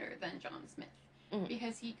him better than John Smith. Mhm.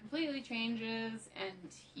 Because he completely changes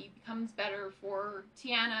and he becomes better for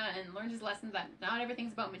Tiana and learns his lessons that not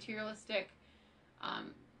everything's about materialistic.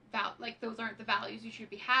 Like those aren't the values you should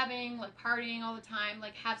be having, like partying all the time,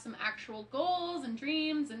 like have some actual goals and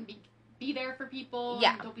dreams and be there for people.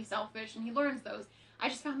 Yeah. And don't be selfish. And he learns those. I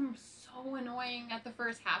just found him so annoying at the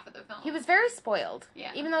first half of the film. He was very spoiled.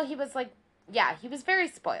 Yeah. Even though he was like, yeah, he was very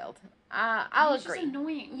spoiled. I'll agree. Just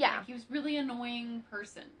annoying. Yeah. Like, he was really annoying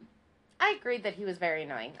person. I agreed that he was very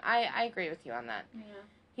annoying. I agree with you on that. Yeah.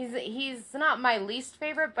 He's not my least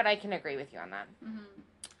favorite, but I can agree with you on that. Mm-hmm.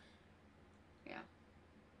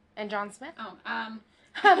 And John Smith? Oh,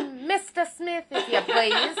 Mr. Smith, if you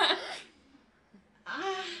please.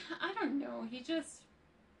 I don't know. He just...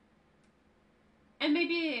 And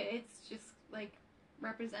maybe it's just, like,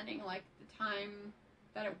 representing, like, the time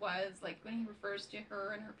that it was, like, when he refers to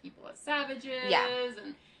her and her people as savages. Yeah.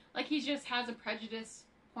 And, like, he just has a prejudiced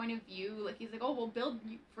point of view. Like, he's like, oh, we'll build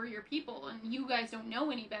for your people, and you guys don't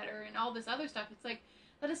know any better, and all this other stuff. It's like,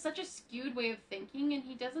 that is such a skewed way of thinking, and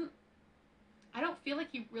he doesn't... I don't feel like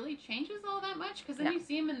he really changes all that much, because then No. you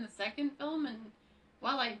see him in the second film, and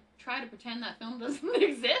while I try to pretend that film doesn't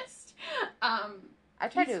exist, I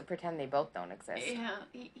try to pretend they both don't exist. yeah,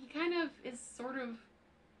 he kind of is sort of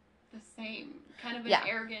the same, kind of an Yeah.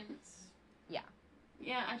 arrogant. Yeah.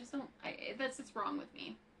 Yeah, I just don't. That's what's wrong with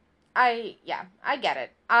me. I get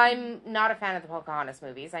it. I'm not a fan of the Pocahontas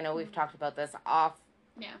movies. I know we've talked about this off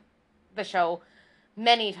Yeah. the show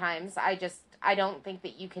many times. I don't think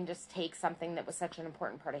that you can just take something that was such an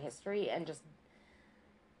important part of history and just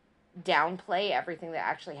downplay everything that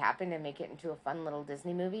actually happened and make it into a fun little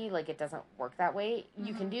Disney movie. Like, it doesn't work that way. Mm-hmm.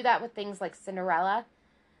 You can do that with things like Cinderella.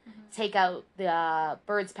 Mm-hmm. Take out the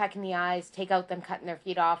birds pecking the eyes, take out them cutting their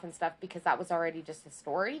feet off and stuff, because that was already just a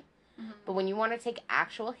story. Mm-hmm. But when you want to take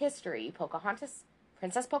actual history,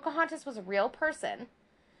 Princess Pocahontas was a real person.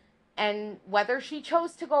 And whether she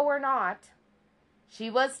chose to go or not, she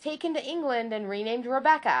was taken to England and renamed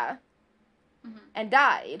Rebecca Mm-hmm. and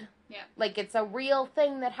died. Yeah. Like, it's a real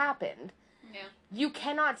thing that happened. Yeah. You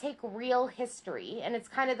cannot take real history, and it's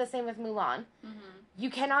kind of the same with Mulan. Mm-hmm.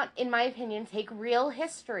 You cannot, in my opinion, take real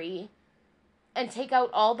history and take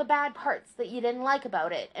out all the bad parts that you didn't like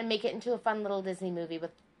about it and make it into a fun little Disney movie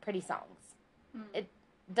with pretty songs. Mm. It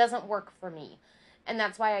doesn't work for me. And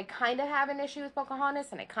that's why I kind of have an issue with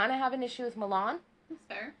Pocahontas, and I kind of have an issue with Mulan. That's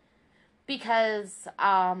fair. Because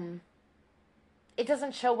it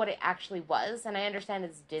doesn't show what it actually was, and I understand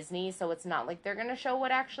it's Disney, so it's not like they're going to show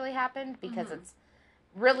what actually happened, because Mhm. it's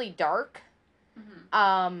really dark,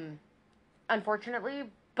 Mm-hmm.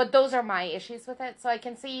 Unfortunately. But those are my issues with it, so I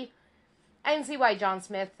can see why John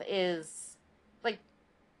Smith is, like,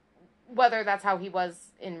 whether that's how he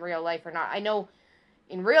was in real life or not. I know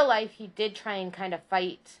in real life he did try and kind of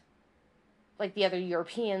fight, like, the other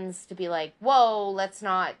Europeans to be like, whoa, let's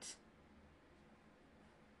not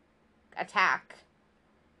attack,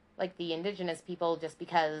 like, the indigenous people just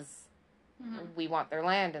because Mm-hmm. we want their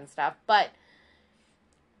land and stuff. But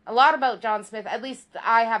a lot about John Smith, at least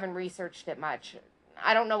I haven't researched it much.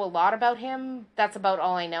 I don't know a lot about him. That's about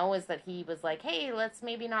all I know, is that he was like, hey, let's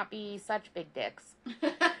maybe not be such big dicks.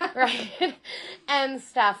 Right? And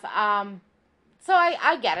stuff. So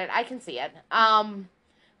I get it. I can see it.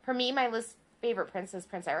 For me, my least favorite prince is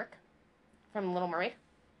Prince Eric from Little Mermaid.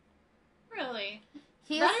 Really?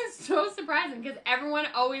 He's That is so surprising because everyone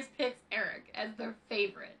always picks Eric as their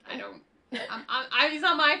favorite. I don't. He's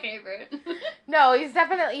not my favorite. no, he's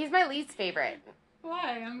my least favorite.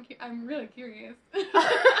 Why? I'm really curious.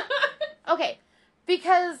 Okay,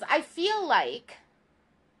 because I feel like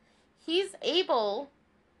he's able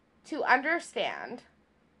to understand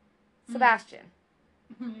Sebastian.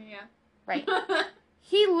 Yeah. Right.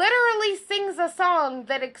 He literally sings a song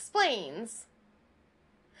that explains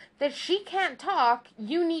that she can't talk,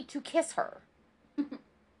 you need to kiss her.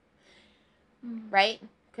 Right?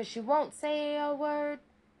 Because she won't say a word.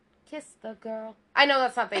 Kiss the girl. I know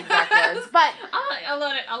that's not the exact words, but I'll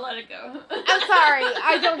let it go. I'm sorry,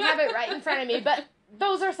 I don't have it right in front of me, but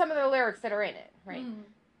those are some of the lyrics that are in it, right?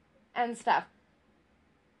 And stuff.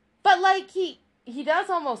 But like he does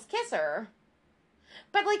almost kiss her,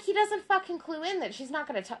 but like he doesn't fucking clue in that she's not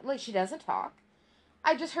gonna talk. Like she doesn't talk.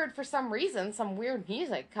 I just heard for some reason some weird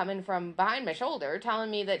music coming from behind my shoulder telling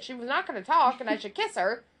me that she was not gonna talk and I should kiss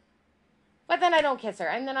her. But then I don't kiss her,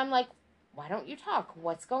 and then I'm like, why don't you talk?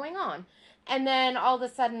 What's going on? And then all of a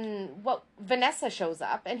sudden, Vanessa shows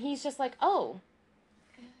up, and he's just like, oh,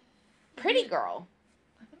 pretty girl.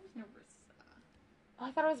 I thought it was Narissa. Oh,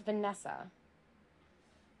 I thought it was Vanessa.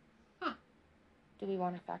 Huh. Do we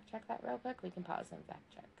want to fact check that real quick? We can pause and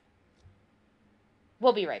fact check.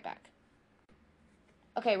 We'll be right back.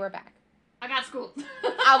 Okay, we're back. I got schooled.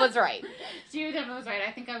 I was right. She definitely was right.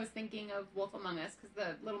 I think I was thinking of Wolf Among Us because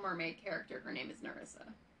the Little Mermaid character, her name is Narissa.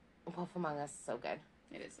 Wolf Among Us, so good.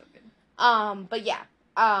 It is so good. But yeah.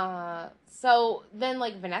 So then,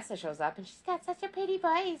 like, Vanessa shows up, and she's got such a pretty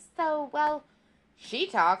voice. So, well, she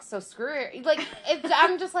talks, so screw her. Like,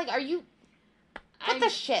 I'm just like, are you... What the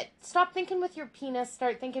shit? Stop thinking with your penis,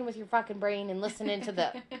 start thinking with your fucking brain, and listening to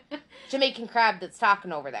the Jamaican crab that's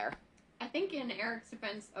talking over there. I think in Eric's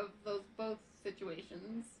defense of those both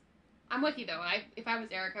situations, I'm with you, though. If I was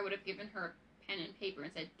Eric, I would have given her pen and paper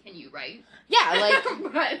and said, can you write? Yeah,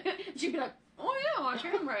 like... But she'd be like, oh yeah, I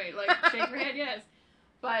can write. Like, shake her head, yes.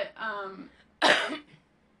 But,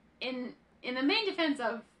 in the main defense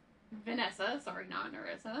of Vanessa, sorry, not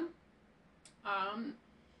Narissa,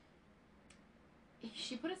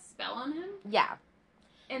 she put a spell on him. Yeah.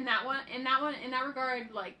 In that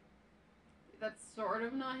regard, like, that's sort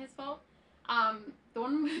of not his fault. The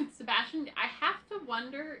one with Sebastian, I have to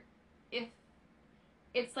wonder if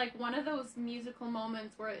it's like one of those musical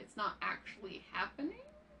moments where it's not actually happening.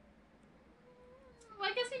 Well,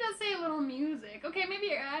 I guess he does say a little music. Okay,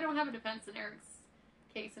 maybe I don't have a defense in Eric's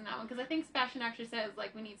case in that one, because I think Sebastian actually says,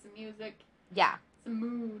 like, we need some music. Yeah. Some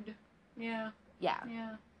mood. Yeah. Yeah.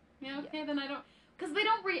 Yeah. Yeah, okay, yeah. Then I don't... Because they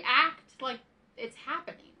don't react like it's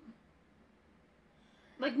happening.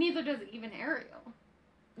 Like, neither does even Ariel.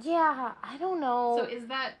 Yeah, I don't know. So is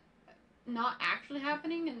that not actually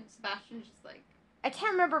happening, and Sebastian's just like... I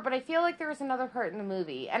can't remember, but I feel like there was another part in the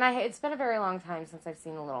movie, and it's been a very long time since I've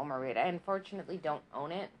seen The Little Mermaid. I unfortunately don't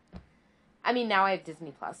own it. I mean, now I have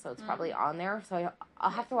Disney Plus, so it's probably on there, so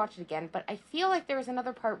I'll have to watch it again. But I feel like there was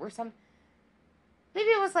another part where maybe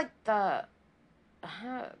it was like the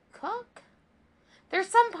cook? There's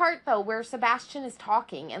some part, though, where Sebastian is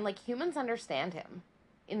talking, and, like, humans understand him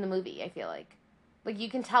in the movie, I feel like. Like, you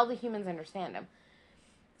can tell the humans understand him.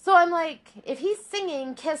 So I'm like, if he's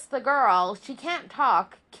singing Kiss the Girl, she can't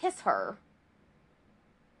talk, kiss her.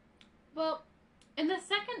 Well, in the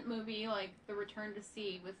second movie, like, The Return to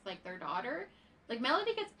Sea with, like, their daughter, like,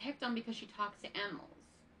 Melody gets picked on because she talks to animals.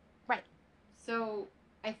 Right. So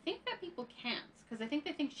I think that people can't, because I think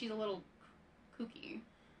they think she's a little kooky.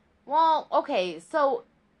 Well, okay, so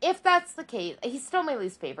if that's the case, he's still my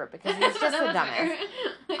least favorite because he's just the dumbest.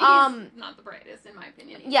 He's not the brightest, in my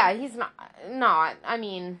opinion. Yeah, he's not. I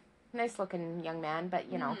mean, nice looking young man,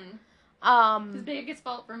 but you know. His biggest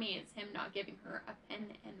fault for me is him not giving her a pen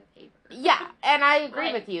and a paper. Yeah, and I agree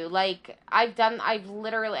Right. with you. Like, I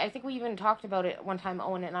think we even talked about it one time,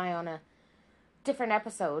 Owen and I, on a different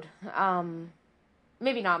episode.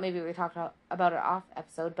 Maybe not, maybe we talked about it off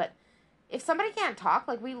episode, but if somebody can't talk,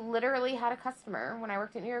 like, we literally had a customer when I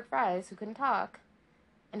worked at New York Fries who couldn't talk,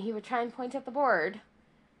 and he would try and point at the board,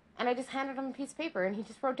 and I just handed him a piece of paper, and he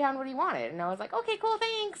just wrote down what he wanted, and I was like, okay, cool,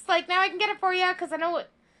 thanks, like, now I can get it for you, because I know what,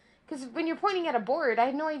 because when you're pointing at a board, I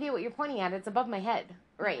have no idea what you're pointing at, it's above my head,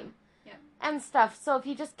 right? Yeah. And stuff, so if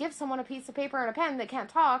you just give someone a piece of paper and a pen that can't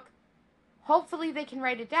talk, hopefully they can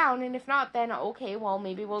write it down, and if not, then okay, well,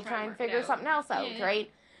 maybe we'll try and figure something else out, right?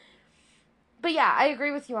 But yeah, I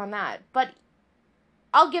agree with you on that. But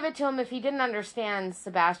I'll give it to him if he didn't understand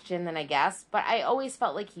Sebastian, then I guess. But I always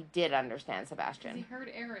felt like he did understand Sebastian. He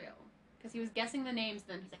heard Ariel. because he was guessing the names.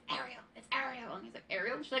 Then he's like, Ariel, it's Ariel, and he's like,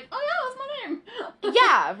 Ariel. And she's like, oh yeah, that's my name.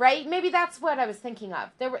 Yeah, right. Maybe that's what I was thinking of.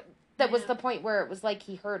 That was Yeah. the point where it was like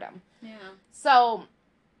he heard him. Yeah. So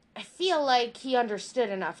I feel like he understood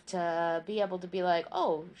enough to be able to be like,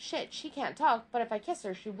 oh shit, she can't talk, but if I kiss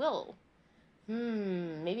her, she will.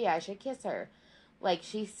 Maybe I should kiss her. Like,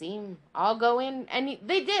 she seemed, I'll go in, and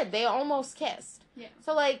they did. They almost kissed. Yeah.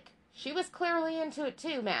 So, like, she was clearly into it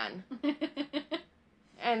too, man.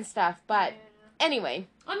 And stuff, but anyway.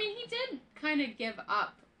 I mean, he did kind of give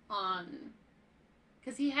up on,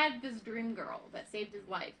 because he had this dream girl that saved his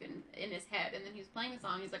life in his head, and then he was playing the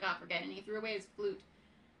song, he's like, forget it, and he threw away his flute,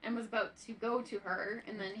 and was about to go to her,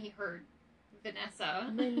 and then he heard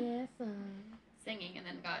Vanessa singing, and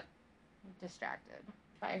then got distracted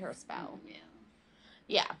by her spell. Yeah.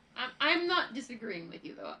 Yeah. I'm not disagreeing with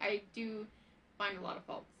you, though. I do find a lot of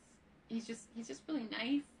faults. He's just really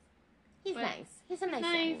nice. He's nice. He's a nice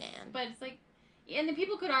young man. But it's like, and then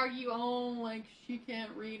people could argue, oh, like, she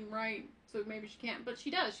can't read and write, so maybe she can't. But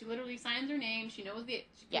she does. She literally signs her name. She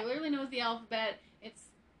clearly knows the alphabet. It's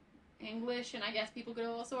English, and I guess people could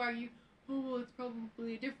also argue, oh, well, it's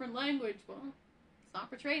probably a different language. Well, it's not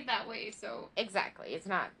portrayed that way, so. Exactly. It's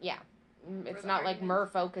not, yeah. It's the not like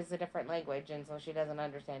arguments. merfolk is a different language, and so she doesn't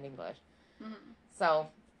understand English. Mhm. So,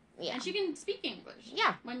 yeah. And she can speak English.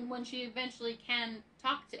 Yeah. When she eventually can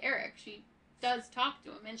talk to Eric, she does talk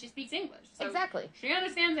to him, and she speaks English. So Exactly. she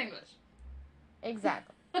understands English.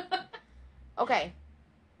 Exactly. Okay.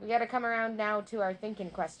 We gotta come around now to our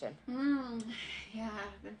thinking question. Yeah,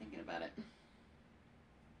 I've been thinking about it.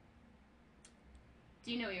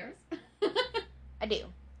 Do you know yours? I do.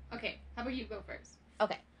 Okay, how about you go first?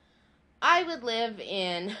 Okay. I would live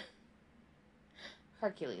in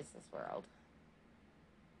Hercules' world.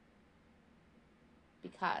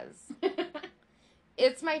 Because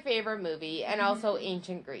it's my favorite movie, and also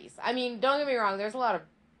ancient Greece. I mean, don't get me wrong, there's a lot of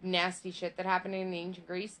nasty shit that happened in ancient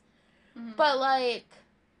Greece. Mhm. But, like,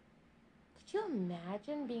 could you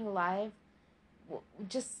imagine being alive?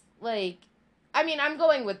 Just, like, I mean, I'm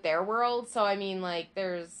going with their world, so I mean, like,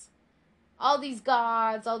 there's all these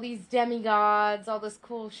gods, all these demigods, all this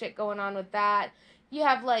cool shit going on with that. You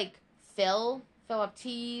have, like, Philip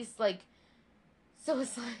Tease, like, so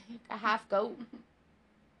it's like a half goat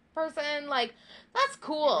person, like, that's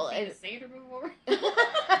cool. Ever seen a satyr before?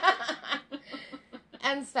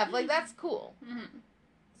 And stuff, like, that's cool. Mhm.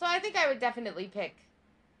 So I think I would definitely pick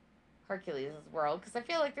Hercules' world, because I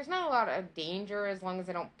feel like there's not a lot of danger as long as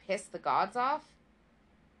I don't piss the gods off.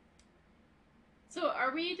 So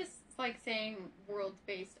are we just, like, saying world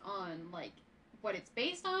based on, like, what it's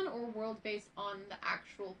based on, or world based on the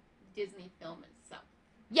actual Disney film itself?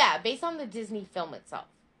 Yeah, based on the Disney film itself.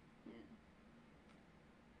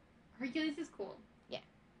 Hercules is cool. Yeah.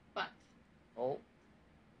 But Oh.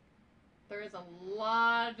 there is a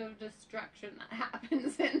lot of destruction that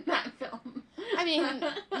happens in that film. I mean,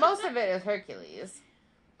 most of it is Hercules.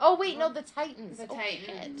 Oh, wait, no, the Titans. The Oh,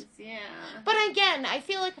 Titans, shit. yeah. But again, I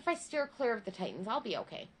feel like if I steer clear of the Titans, I'll be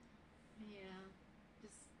okay. Yeah.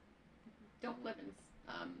 Just don't live in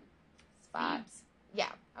Spot. Thebes.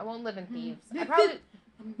 Yeah, I won't live in Thebes. I probably...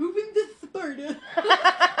 I'm moving to Sparta.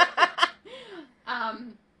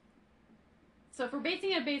 So if we're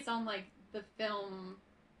basing it based on, like, the film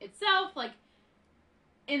itself, like,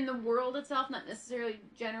 in the world itself, not necessarily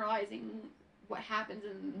generalizing what happens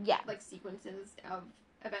in, Yeah. like, sequences of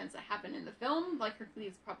events that happen in the film, like,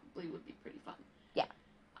 Hercules probably would be pretty fun. Yeah.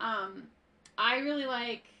 I really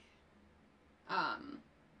like,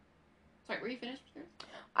 sorry, were you finished with yours?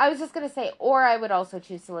 I was just gonna say, or I would also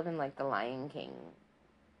choose to live in, like, the Lion King,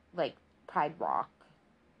 like, Pride Rock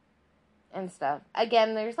and stuff.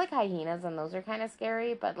 Again, there's, like, hyenas, and those are kind of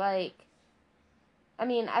scary, but, like, I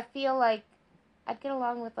mean, I feel like I'd get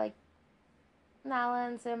along with, like, Nala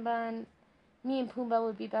and Simba, and me and Pumbaa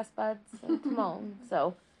would be best buds, and Timon,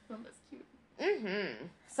 so. Oh, that's cute. Mm-hmm.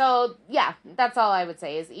 So, yeah, that's all I would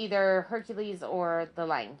say, is either Hercules or the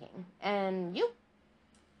Lion King. And you?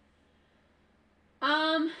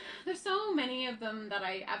 There's so many of them that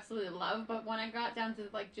I absolutely love, but when I got down to,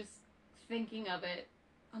 like, just thinking of it,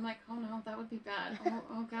 I'm like, oh no, that would be bad.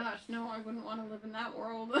 Oh gosh, no, I wouldn't want to live in that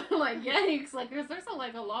world. Like, yikes. Like, there's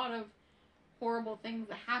a lot of horrible things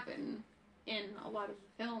that happen in a lot of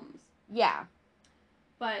the films. Yeah.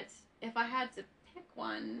 But if I had to pick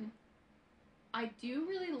one, I do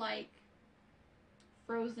really like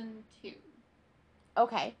Frozen 2.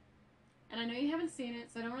 Okay. And I know you haven't seen it,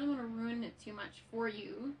 so I don't really want to ruin it too much for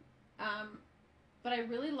you. But I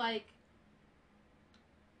really like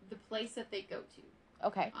the place that they go to.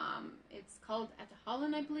 Okay. It's called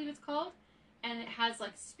Etahalan, I believe it's called. and it has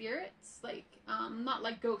like spirits, like not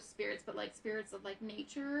like ghost spirits, but like spirits of like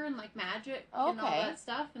nature and like magic and all Okay. that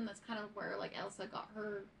stuff. And that's kind of where like Elsa got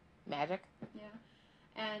her, Magic.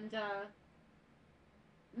 and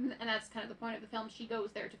that's kind of the point of the film. She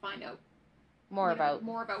goes there to find out More about.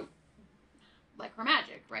 more about like her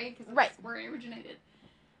magic, right? Because Right. where it originated.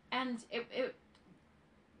 And it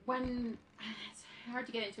when it's hard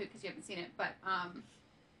to get into it because you haven't seen it, but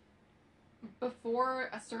before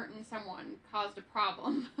a certain someone caused a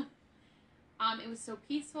problem, it was so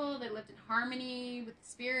peaceful. They lived in harmony with the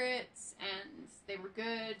spirits, and they were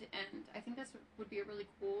good. And I think that's would be a really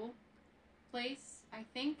cool place. I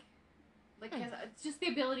think, like, 'cause it's just the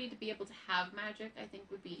ability to be able to have magic. I think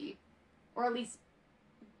would be, or at least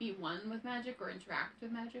be one with magic or interact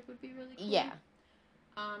with magic would be really cool. Yeah.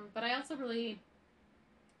 But I also really,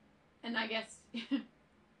 and I guess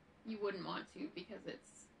you wouldn't want to because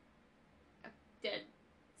it's a dead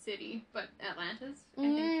city, but Atlantis, I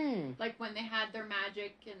think, like when they had their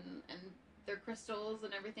magic and their crystals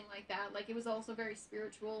and everything like that, like it was also very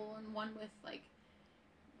spiritual and one with like,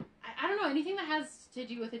 I don't know, anything that has to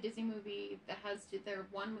do with a Disney movie that has to, they're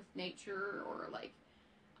one with nature or like,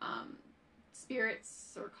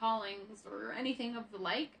 spirits or callings or anything of the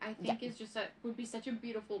like, I think is just would be such a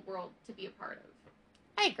beautiful world to be a part of.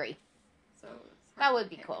 I agree. So it's That would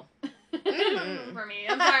be cool. for me.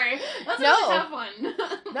 I'm sorry. That's No. a tough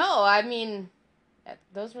one. No, I mean,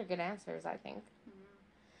 those were good answers, I think.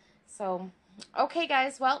 So, okay,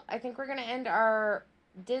 guys. Well, I think we're going to end our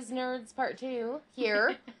Disnerds Part 2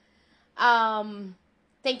 here.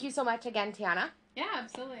 Thank you so much again, Tiana. Yeah,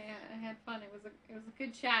 absolutely. I had fun. It was a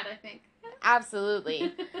good chat, I think.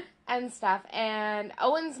 Absolutely. And stuff. And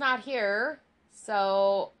Owen's not here,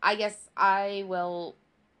 so I guess I will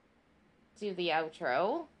do the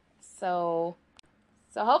outro. So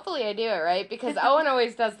hopefully I do it right, because Owen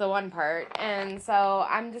always does the one part. And so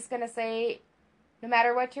I'm just going to say, no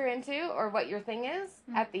matter what you're into or what your thing is,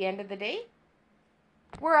 at the end of the day,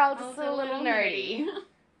 we're all just a little nerdy.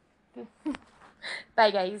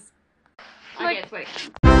 Bye, guys. Okay, wait.